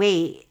like,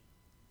 wait.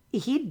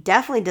 He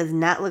definitely does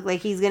not look like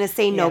he's gonna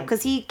say no,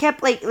 because he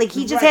kept like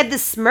he just had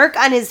this smirk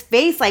on his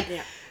face, like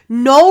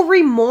no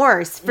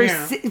remorse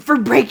for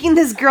breaking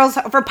this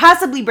for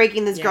possibly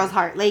breaking this girl's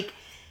heart. Like,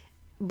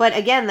 but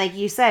again, like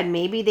you said,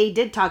 maybe they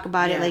did talk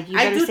about it. Like you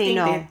better say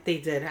no. They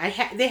did.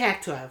 They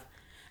had to have.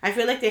 I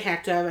feel like they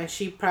had to have, and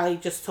she probably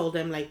just told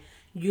him like,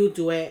 "You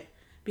do it,"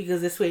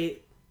 because this way,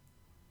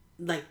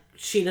 like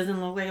she doesn't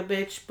look like a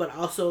bitch, but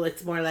also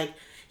it's more like.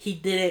 He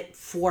did it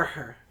for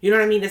her. You know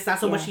what I mean? It's not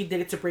so much he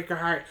did it to break her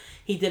heart.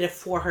 He did it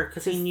for her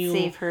because he knew...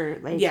 Save her.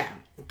 Like,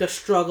 the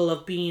struggle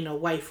of being a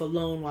wife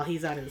alone while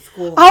he's out of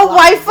school.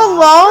 Wife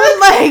alone?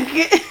 Like...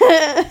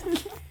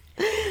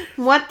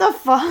 what the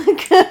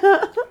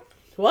fuck?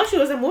 Well, she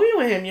wasn't moving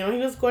with him. You know, he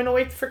was going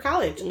away for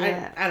college.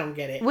 Yeah. I don't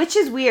get it. Which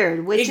is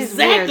weird.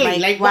 Exactly.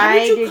 Like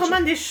why would you come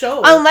on this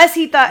show? Unless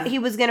he thought he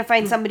was going to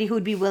find somebody who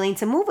would be willing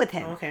to move with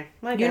him. Okay.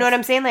 You know what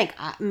I'm saying? Like,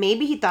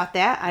 maybe he thought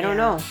that. I don't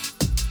know.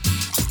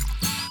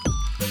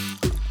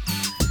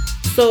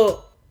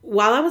 So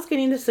while I was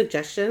getting the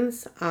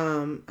suggestions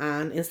on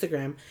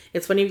Instagram,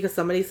 it's funny because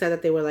somebody said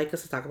that they would like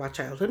us to talk about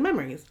childhood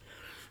memories.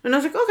 And I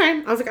was like,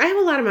 okay. I was like, I have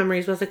a lot of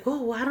memories. But I was like,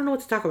 well, I don't know what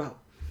to talk about.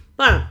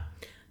 But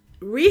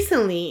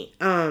recently,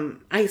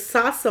 I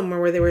saw somewhere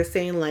where they were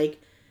saying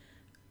like,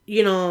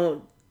 I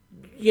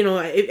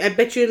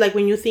bet you like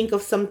when you think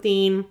of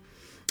something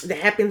that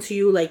happened to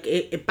you, like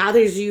it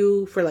bothers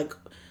you for like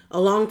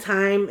a long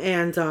time,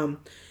 and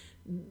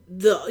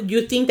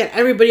you think that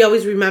everybody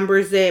always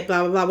remembers it,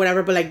 blah blah blah,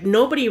 whatever, but like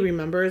nobody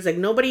remembers, like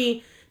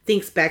nobody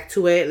thinks back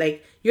to it,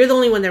 like you're the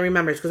only one that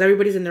remembers because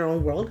everybody's in their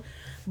own world.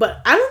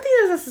 But I don't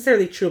think that's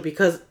necessarily true,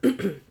 because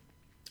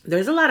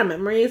there's a lot of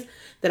memories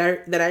that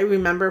I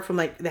remember from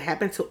like that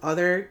happened to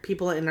other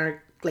people in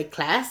our like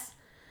class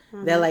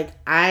that like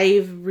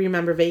I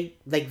remember very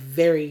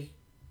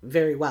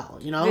very well,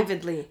 you know,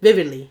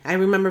 vividly. I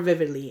remember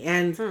vividly,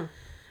 and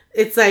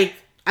it's like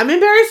I'm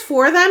embarrassed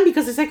for them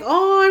because it's like,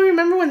 oh, I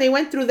remember when they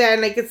went through that,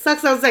 and like it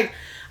sucks. I was like,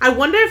 I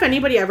wonder if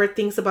anybody ever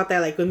thinks about that,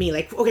 like with me.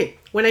 Like, okay,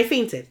 when I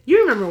fainted,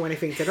 you remember when I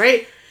fainted,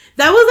 right?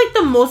 That was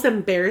like the most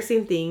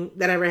embarrassing thing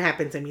that ever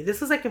happened to me.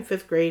 This was like in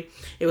 5th grade.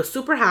 It was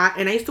super hot,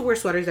 and I used to wear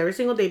sweaters every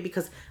single day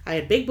because I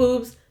had big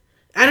boobs.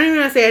 I don't even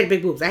want to say I had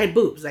big boobs. I had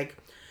boobs, like,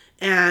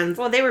 and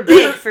well, they were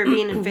big for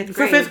being in 5th grade.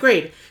 For 5th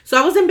grade,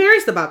 so I was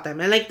embarrassed about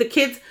them, and like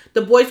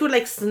the boys would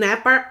like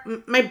snap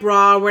my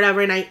bra or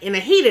whatever, and I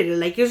hated it.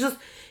 Like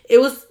it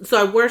was so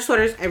I wear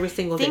sweaters every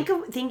single day.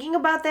 Thinking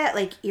about that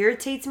like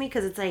irritates me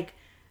because it's like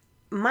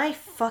my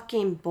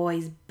fucking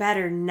boys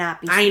better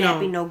not be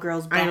snapping no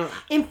girl's bra.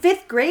 In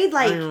 5th grade,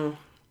 like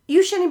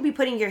you shouldn't be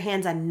putting your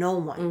hands on no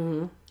one.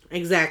 Mm-hmm.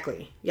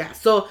 Exactly. Yeah.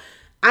 So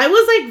I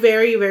was like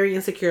very very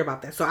insecure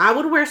about that. So I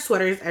would wear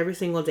sweaters every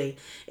single day.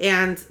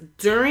 And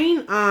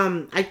during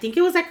I think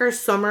it was like our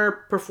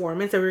summer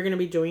performance that we were gonna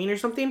be doing or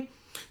something.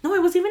 No,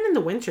 it was even in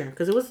the winter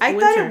because it was. I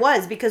thought it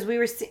was because we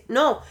were.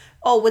 No.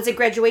 Oh, was it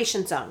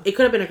graduation song? It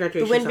could have been a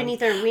graduation song. The Wind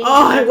Beneath Our Wings.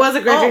 Oh, it was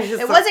a graduation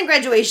song. It wasn't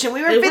graduation.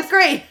 We were in 5th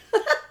grade.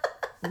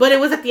 But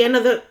it was at the end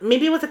of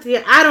maybe it was at the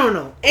end. I don't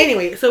know.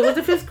 Anyway, so it was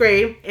the 5th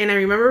grade, and I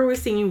remember we were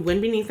singing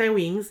Wind Beneath Our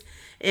Wings,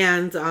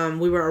 and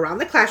we were around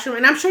the classroom,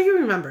 and I'm sure you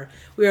remember.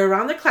 We were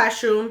around the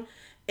classroom,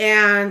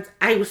 and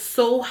I was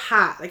so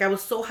hot. Like, I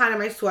was so hot in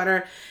my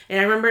sweater, and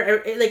I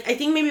remember, like, I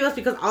think maybe it was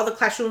because all the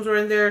classrooms were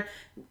in there.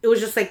 It was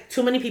just, like,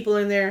 too many people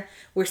in there.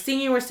 We're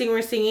singing,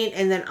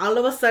 and then all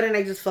of a sudden,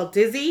 I just felt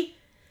dizzy,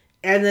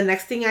 and the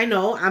next thing I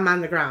know, I'm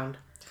on the ground.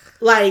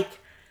 Like,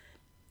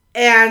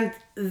 and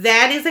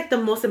that is, like, the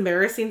most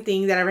embarrassing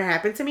thing that ever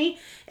happened to me.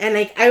 And,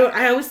 like,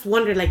 I always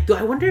wonder, like,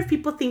 I wonder if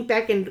people think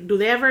back and do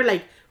they ever,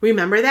 like,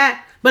 remember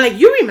that? But, like,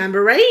 you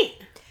remember, right?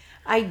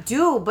 I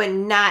do, but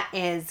not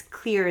as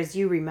clear as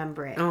you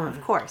remember it,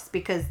 of course,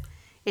 because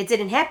it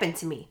didn't happen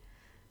to me.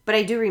 But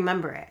I do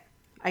remember it.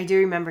 I do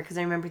remember because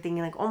I remember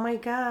thinking, like, oh, my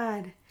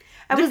God.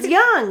 I was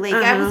young. Like,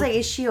 I was like,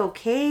 is she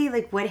okay?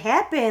 Like, what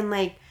happened?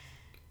 Like,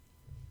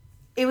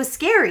 it was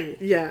scary.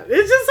 Yeah.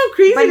 It's just so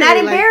crazy. But not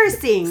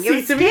embarrassing. Like, it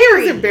was to scary. me,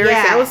 it was embarrassing.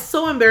 Yeah. I was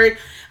so embarrassed.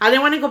 I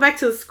didn't want to go back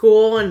to the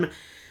school. And,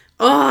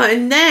 Oh,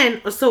 and then,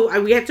 so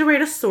we had to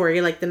write a story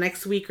like the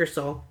next week or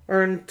so,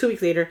 or 2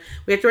 weeks later.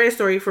 We had to write a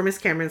story for Miss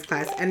Cameron's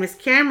class. And Miss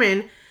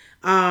Cameron,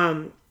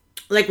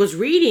 like, was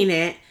reading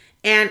it.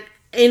 And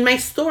in my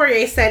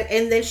story, I said,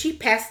 and then she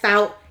passed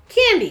out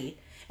candy.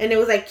 And it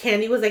was like,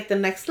 candy was like the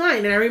next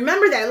line. And I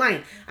remember that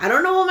line. I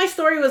don't know what my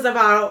story was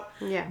about.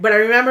 Yeah. But I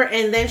remember,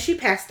 and then she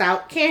passed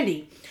out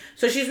candy.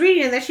 So she's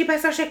reading, and then she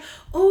passed out. She's like,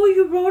 oh,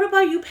 you wrote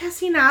about you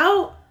passing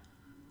out?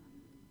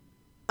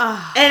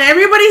 And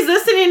everybody's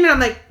listening, and I'm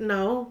like,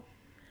 no.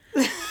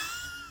 And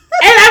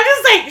I'm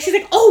just like, she's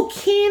like, oh,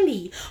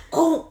 candy.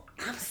 Oh,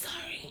 I'm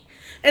sorry.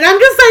 And I'm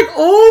just like,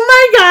 oh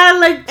my God.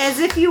 Like, as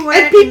if you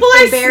weren't. And people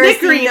are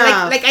snickering.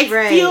 Like I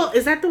right. feel,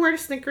 is that the word,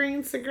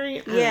 snickering?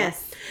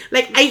 Yes.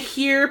 Like, I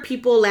hear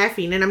people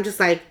laughing, and I'm just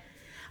like,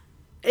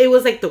 it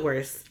was like the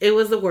worst. It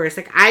was the worst.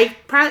 Like, I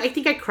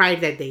think I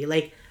cried that day.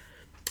 Like,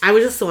 I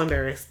was just so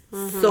embarrassed.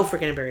 Mm-hmm. So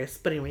freaking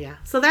embarrassed. But anyway, yeah.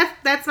 So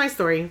that's my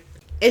story.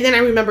 And then I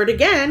remembered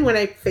again when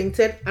I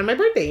fainted on my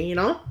birthday, you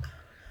know?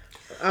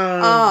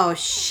 Oh,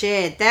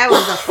 shit. That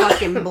was a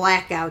fucking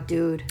blackout,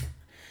 dude.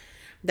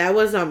 That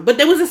was, but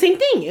that was the same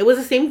thing. It was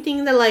the same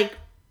thing that, like,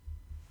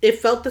 it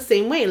felt the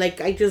same way. Like,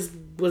 I just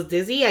was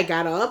dizzy. I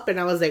got up and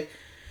I was like,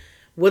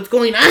 what's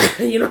going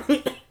on? You know?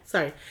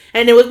 Sorry.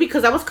 And it was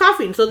because I was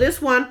coughing. So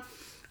this one,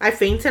 I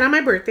fainted on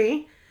my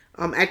birthday,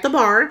 at the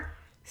bar,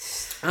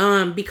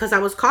 because I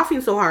was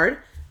coughing so hard.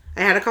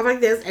 I had a cough like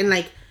this, and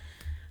like,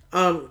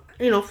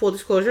 you know, full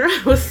disclosure,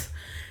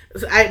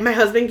 my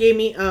husband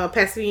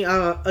passed me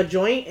a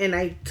joint, and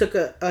I took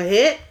a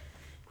hit,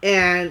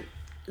 and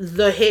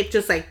the hit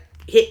just like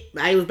hit.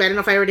 I was bad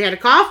enough. I already had a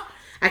cough.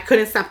 I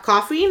couldn't stop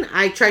coughing.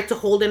 I tried to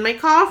hold in my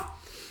cough,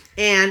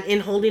 and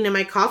in holding in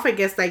my cough, I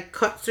guess I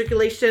cut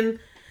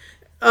circulation,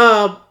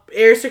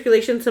 air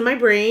circulation to my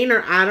brain,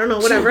 or I don't know,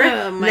 whatever.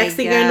 Oh, Next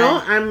thing I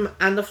know, I'm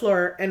on the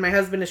floor, and my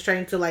husband is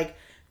trying to like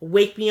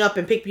wake me up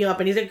and pick me up,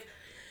 and he's like,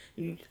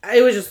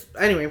 it was just,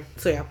 anyway,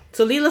 so yeah.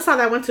 So Lila saw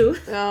that one too.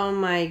 Oh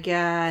my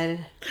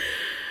God.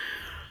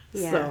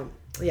 Yeah. So,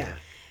 yeah.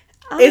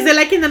 Is it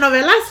like in the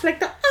novelas? Like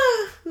the,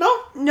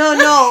 no?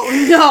 No.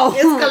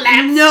 It's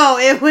collapsed. No,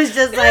 it was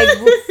just like,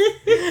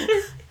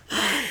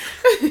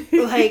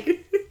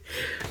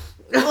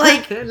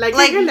 like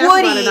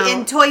Woody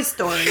in Toy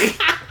Story.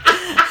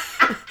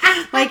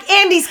 Like,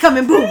 Andy's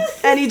coming, boom,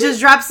 and he just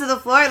drops to the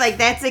floor. Like,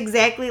 that's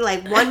exactly,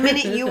 like, 1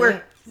 minute you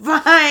were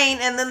fine,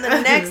 and then the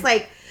next,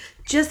 like,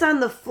 just on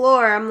the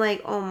floor. I'm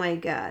like, oh my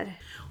God.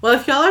 Well,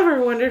 if y'all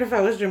ever wondered if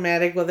I was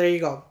dramatic, well, there you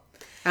go.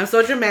 I'm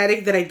so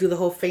dramatic that I do the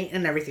whole faint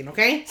and everything,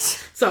 okay?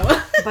 So.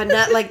 But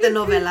not like the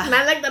novela.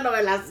 Not like the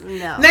novelas.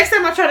 No. Next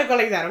time I'll try to go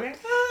like that, okay?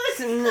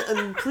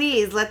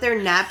 Please, let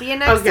there not be a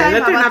next time. Okay,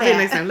 let there not be a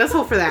next time. Let's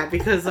hope for that,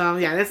 because,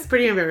 yeah, that's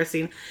pretty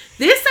embarrassing.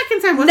 This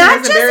second time wasn't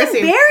as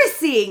embarrassing. Not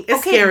just embarrassing.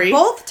 It's scary.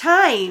 Both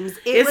times,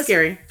 it was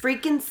scary.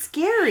 Freaking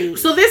scary.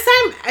 So this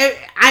time,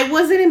 I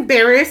wasn't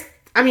embarrassed.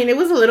 I mean, it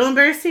was a little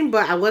embarrassing,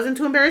 but I wasn't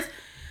too embarrassed.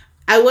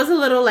 I was a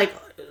little, like,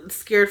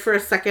 scared for a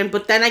second,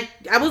 but then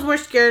I was more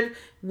scared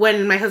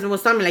when my husband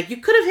was telling me, like, you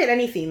could have hit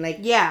anything. Like,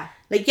 yeah.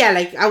 Like, yeah,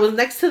 like, I was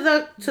next to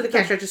the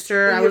cash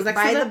register. I was next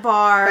by to the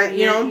bar.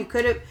 You know? You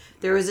could have,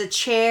 there was a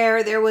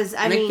chair. There was,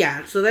 I mean.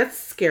 Yeah, so that's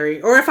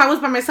scary. Or if I was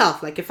by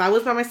myself. Like, if I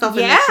was by myself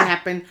and that shit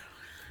happened,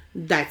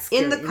 that's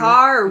scary. In the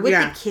car or with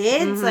the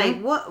kids.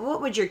 Mm-hmm. Like,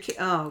 what would your kid,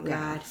 oh, God.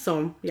 Yeah.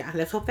 So, yeah,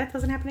 let's hope that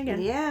doesn't happen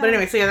again. Yeah. But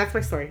anyway, so yeah, that's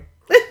my story.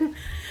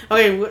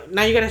 Okay,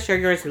 now you gotta share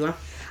yours, Lila.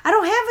 I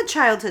don't have a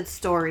childhood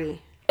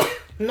story.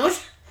 No.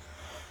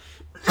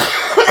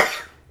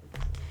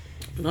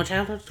 No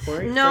childhood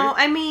story? No,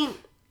 I mean,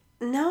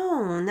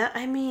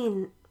 I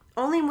mean,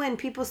 only when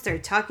people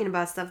start talking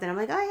about stuff that I'm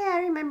like, oh yeah,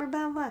 I remember,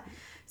 blah, blah.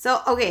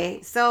 So,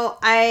 okay, so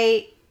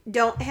I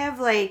don't have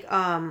like,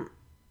 I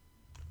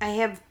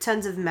have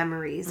tons of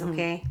memories,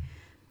 okay?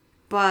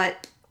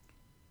 But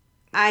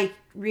I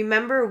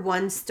remember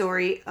one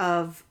story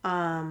of,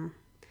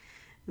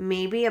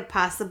 maybe a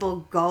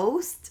possible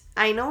ghost.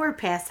 I know we're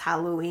past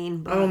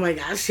Halloween, but... Oh my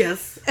gosh,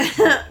 yes.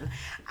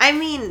 I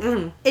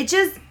mean,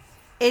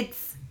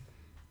 it's...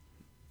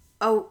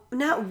 Oh,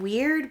 not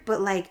weird,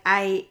 but like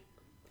I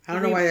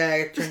don't know why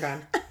that turned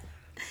on.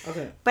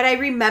 Okay. But I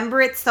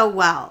remember it so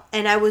well,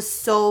 and I was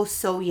so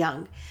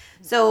young.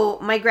 So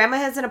my grandma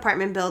has an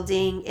apartment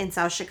building in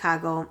South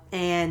Chicago,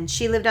 and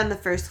she lived on the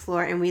first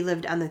floor, and we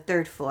lived on the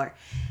third floor.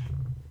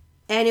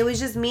 And it was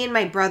just me and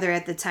my brother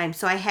at the time,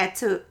 so I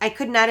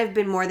could not have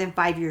been more than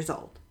 5 years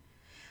old.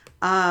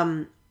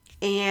 And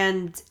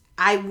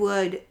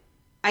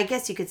I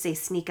guess you could say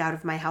sneak out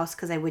of my house,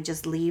 because I would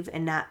just leave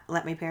and not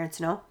let my parents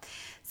know.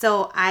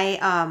 So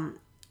I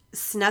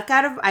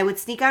would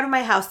sneak out of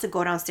my house to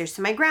go downstairs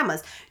to my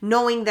grandma's,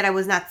 knowing that I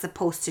was not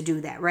supposed to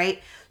do that,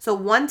 right? So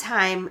one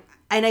time,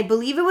 and I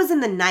believe it was in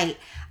the night,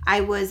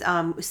 I was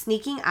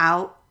sneaking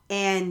out,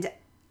 and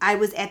I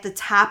was at the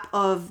top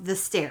of the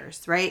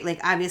stairs, right?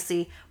 Like,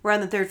 obviously, we're on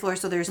the third floor,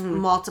 so there's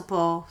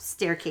multiple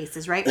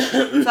staircases, right?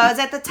 So I was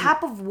at the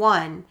top of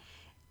one,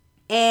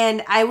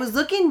 and I was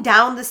looking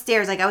down the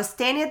stairs. Like, I was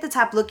standing at the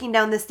top looking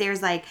down the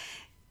stairs, like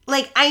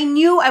I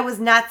knew I was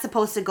not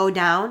supposed to go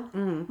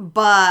down,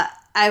 but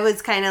I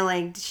was kind of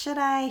like, should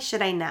I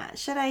not?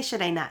 Should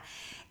I not?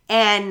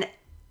 And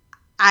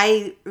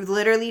I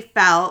literally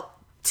felt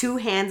 2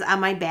 hands on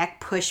my back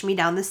push me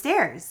down the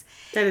stairs.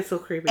 That is so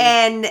creepy.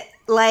 And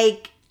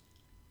like,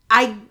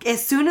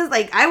 as soon as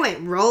like I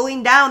went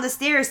rolling down the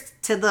stairs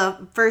to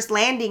the first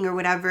landing or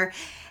whatever,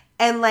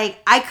 and like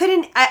I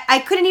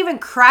couldn't even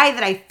cry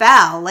that I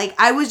fell. Like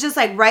I was just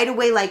like right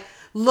away like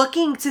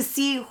looking to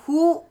see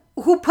who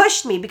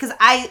pushed me, because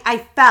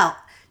I felt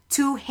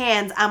 2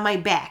 hands on my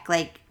back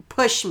like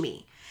push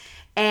me.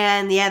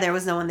 And yeah, there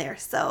was no one there.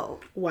 So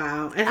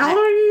wow. And how old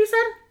are you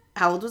said?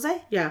 How old was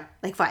I? Yeah.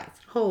 Like 5.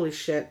 Holy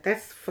shit.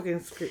 That's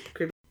fucking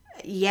creepy.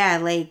 Yeah,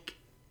 like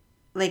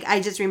I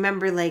just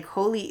remember like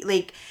holy,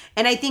 like,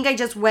 and I think I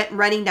just went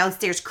running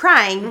downstairs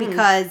crying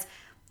because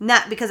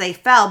not because I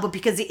fell, but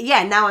because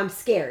now I'm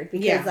scared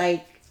because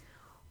like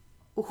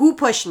who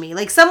pushed me?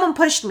 Like someone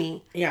pushed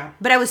me. Yeah.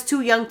 But I was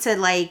too young to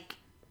like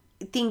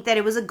think that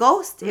it was a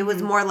ghost. It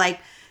was more like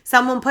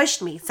someone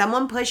pushed me.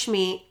 Someone pushed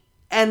me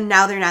and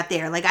now they're not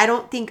there. Like I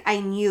don't think I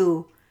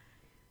knew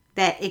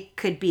that it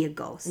could be a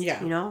ghost.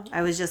 Yeah. You know?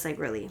 I was just like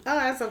really. Oh,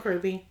 that's so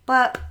creepy.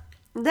 But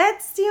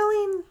that's the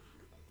only,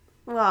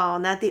 well,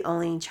 not the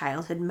only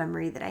childhood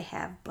memory that I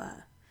have, but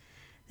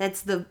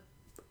that's the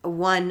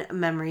one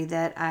memory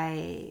that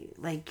I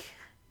like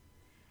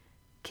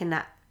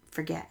cannot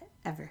forget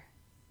ever.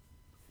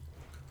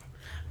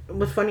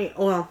 What's funny?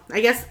 Well,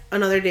 I guess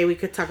another day we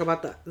could talk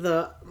about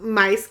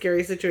my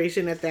scary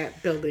situation at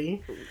that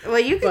building. Well,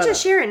 you could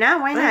just share it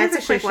now. Why not? It's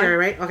a quick one,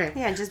 right? Okay.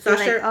 Yeah, just so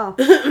be like,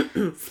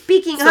 oh.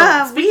 Speaking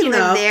of, we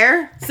live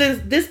there.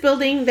 Since this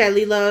building that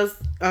Lila's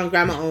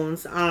grandma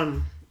owns,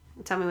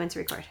 tell me when to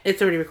record.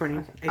 It's already recording.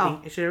 I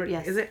think it should already.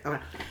 Yes. Is it?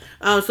 Okay.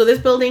 So this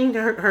building,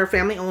 her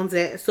family owns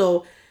it.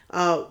 So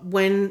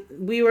when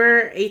we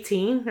were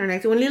 18 or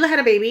 19, when Lila had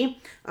a baby,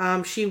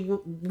 she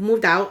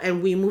moved out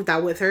and we moved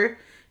out with her.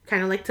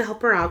 Kind of like to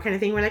help her out, kind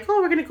of thing. We're like,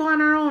 oh, we're gonna go on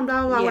our own,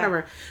 blah blah blah,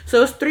 whatever. So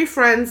it was 3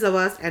 friends of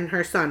us and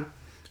her son,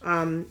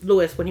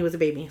 Louis, when he was a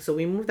baby. So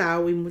we moved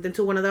out. We moved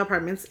into one of the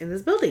apartments in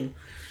this building,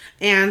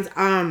 and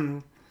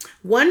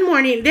one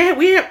morning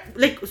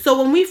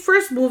so when we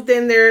first moved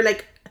in there,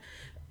 like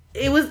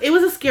it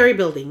was a scary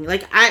building.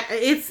 Like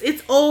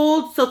it's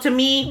old, so to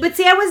me. But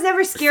see, I was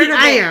never scared of it.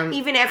 I am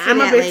even after I'm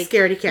that. a big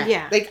scaredy cat.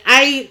 Yeah, like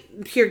I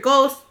hear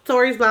ghost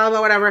stories, blah blah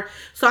whatever.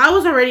 So I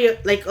was already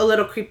like a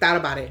little creeped out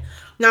about it.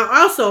 Now,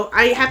 also,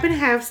 I happen to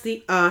have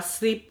sleep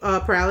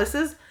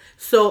paralysis,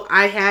 so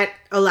I had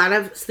a lot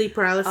of sleep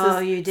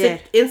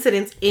paralysis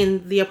incidents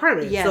in the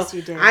apartment. Yes, so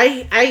you did.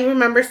 I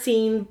remember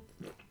seeing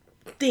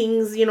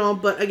things,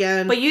 but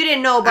again... But you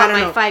didn't know about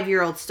my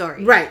 5-year-old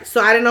story. Right, so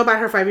I didn't know about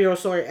her 5-year-old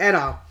story at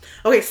all.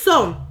 Okay,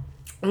 so,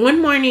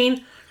 one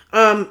morning,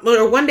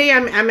 or one day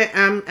I'm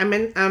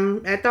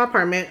at the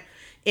apartment,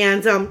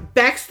 and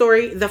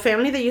backstory, the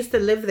family that used to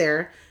live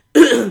there,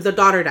 the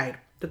daughter died.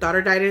 The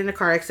daughter died in a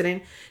car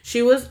accident.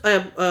 She was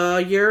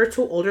a year or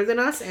 2 older than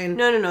us, and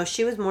no,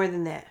 she was more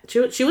than that.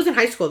 She was in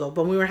high school though.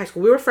 But when we were in high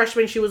school, we were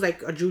freshmen. She was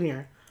like a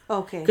junior.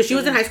 Okay. Because she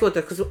was in high school with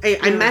us. Because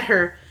I met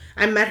her.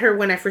 I met her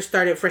when I first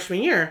started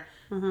freshman year.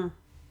 Mm-hmm.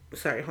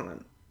 Sorry, hold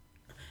on.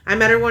 I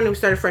met her when we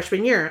started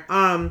freshman year.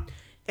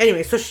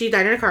 Anyway, so she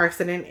died in a car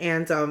accident,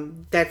 and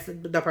that's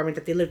the apartment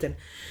that they lived in.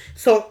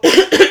 So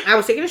I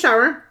was taking a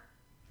shower,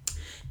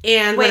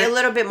 and wait, a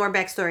little bit more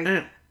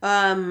backstory.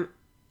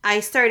 I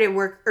started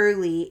work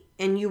early,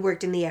 and you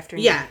worked in the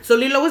afternoon. Yeah, so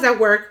Lila was at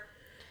work.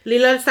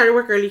 Lila started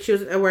work early. She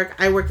was at work.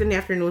 I worked in the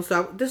afternoon.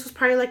 So this was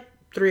probably like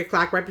 3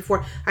 o'clock, right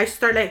before I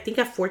started. I think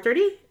at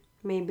 4:30,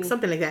 maybe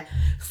something like that.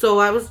 So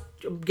I was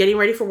getting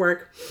ready for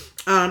work,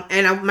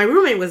 and my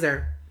roommate was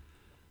there.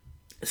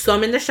 So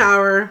I'm in the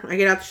shower. I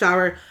get out the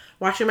shower,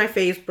 washing my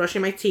face,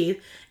 brushing my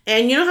teeth,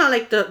 and you know how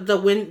like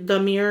the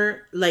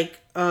mirror like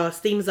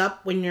steams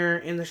up when you're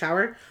in the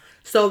shower.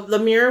 So the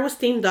mirror was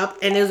steamed up,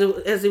 and as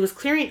it was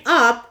clearing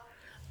up,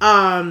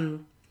 as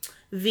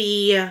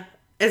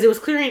it was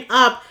clearing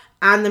up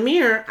on the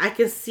mirror, I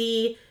could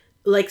see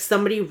like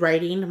somebody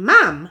writing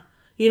 "mom,"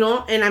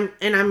 and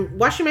I'm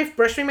brushing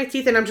my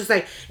teeth, and I'm just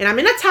like, and I'm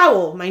in a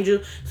towel, mind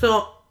you.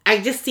 So I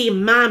just see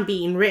 "mom"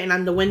 being written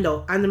on the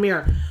window, on the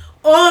mirror.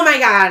 Oh my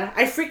God!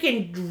 I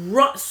freaking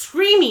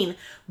screaming.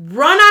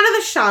 Run out of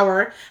the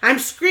shower. I'm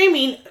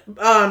screaming.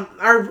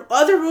 Our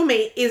other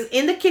roommate is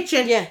in the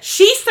kitchen. Yeah.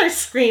 She starts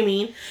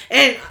screaming,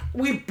 and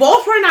we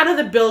both run out of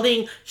the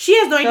building. She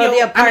has no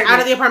idea. Out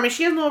of the apartment.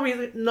 She has no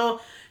reason. No,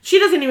 she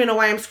doesn't even know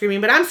why I'm screaming.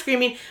 But I'm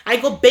screaming. I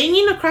go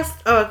banging across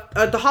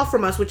the hall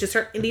from us, which is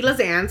Lila's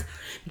aunt,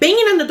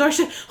 banging on the door.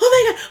 She's like,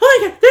 "Oh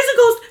my God! There's a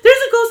ghost!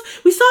 There's a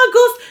ghost! We saw a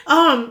ghost!"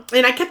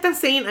 And I kept on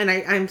saying, and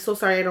I'm so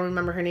sorry, I don't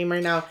remember her name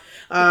right now.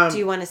 Do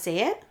you want to say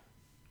it?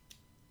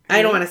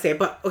 I don't want to say it,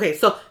 but okay.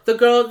 So the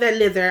girl that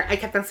lived there, I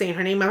kept on saying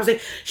her name. I was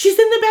like, she's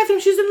in the bathroom.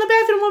 She's in the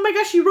bathroom. Oh my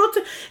gosh, she wrote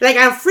to. Like,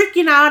 I'm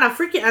freaking out.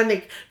 I'm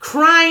like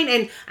crying,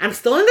 and I'm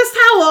still in this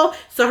towel.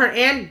 So her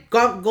aunt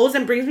goes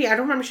and brings me. I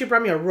don't remember. She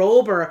brought me a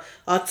robe or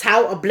a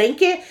towel, a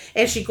blanket,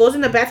 and she goes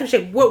in the bathroom.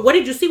 She's like, what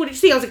did you see? What did you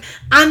see? I was like,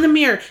 on the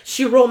mirror,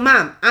 she wrote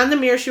mom. On the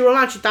mirror, she wrote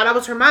mom. She thought I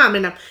was her mom,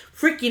 and I'm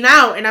freaking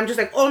out, and I'm just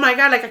like, oh my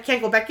god, like I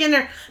can't go back in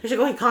there. And she's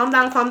like, okay, calm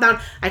down.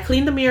 I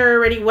cleaned the mirror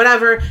already,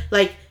 whatever.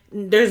 Like,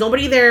 there's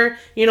nobody there,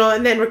 you know.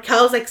 And then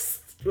Raquel's like,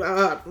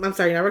 I'm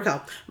sorry, not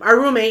Raquel, our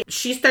roommate,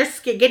 she starts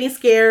getting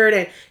scared,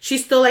 and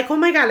she's still like, oh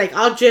my god, like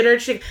all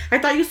jittered. She, I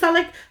thought you saw,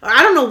 like,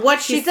 I don't know what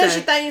she said.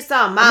 She thought you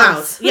saw a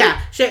mouse. Yeah,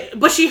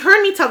 but she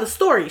heard me tell the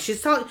story.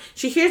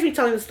 She hears me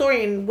telling the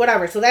story and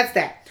whatever. So that's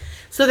that.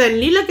 So then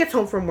Lila gets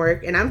home from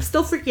work, and I'm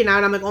still freaking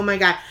out. I'm like, oh my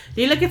god.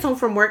 Lila gets home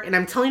from work, and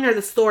I'm telling her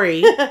the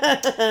story.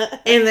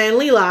 And then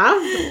Lila.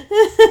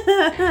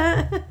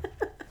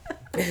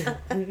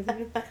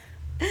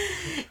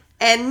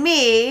 And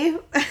me.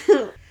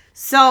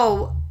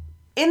 So,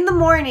 in the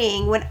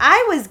morning, when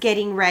I was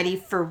getting ready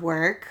for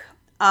work,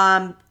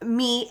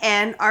 me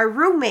and our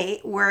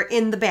roommate were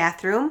in the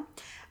bathroom.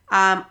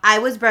 I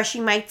was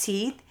brushing my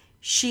teeth.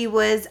 She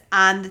was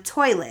on the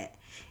toilet.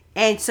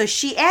 And so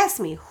she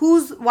asked me,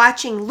 who's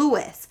watching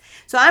Lewis?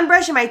 So I'm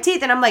brushing my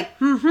teeth and I'm like,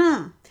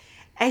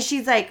 And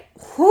she's like,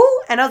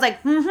 who? And I was like,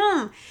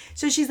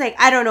 So she's like,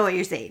 I don't know what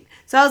you're saying.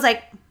 So I was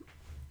like,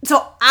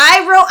 so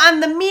I wrote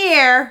on the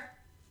mirror,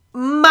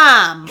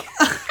 mom.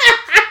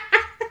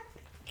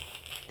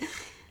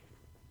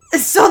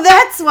 So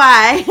that's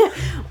why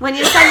when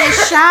your son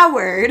is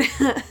showered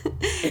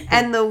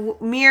and the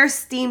mirror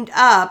steamed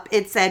up,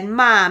 it said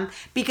mom,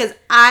 because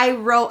I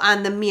wrote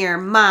on the mirror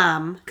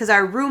mom, because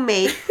our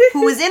roommate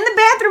who was in the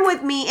bathroom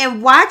with me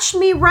and watched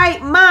me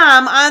write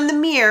mom on the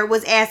mirror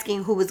was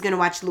asking who was going to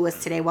watch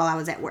Lewis today while I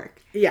was at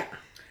work. Yeah.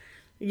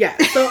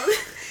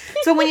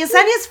 So when your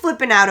son is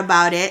flipping out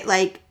about it,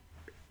 like,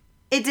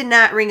 it did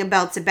not ring a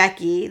bell to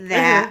Becky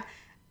that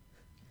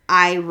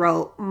I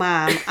wrote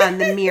mom on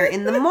the mirror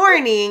in the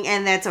morning,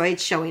 and that's why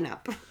it's showing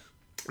up.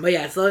 But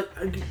yeah, so,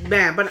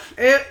 man, but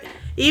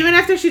even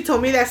after she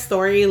told me that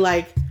story,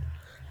 like,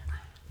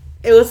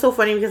 it was so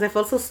funny because I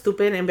felt so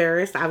stupid and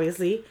embarrassed,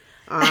 obviously.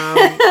 But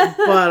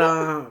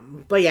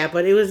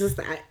it was just,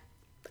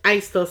 I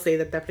still say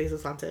that place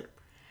was haunted.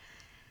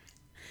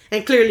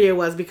 And clearly it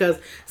was because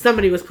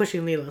somebody was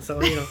pushing Lila. So,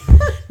 you know,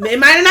 it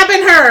might have not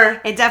been her.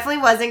 It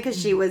definitely wasn't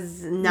because she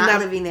was not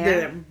living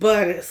there.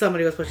 But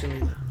somebody was pushing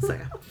Lila. So,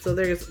 yeah. So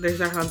there's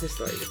our haunted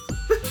story.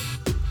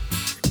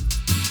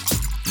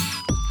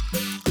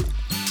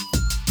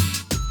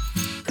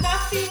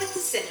 Coffee with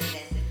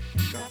cinnamon.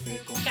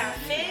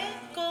 Café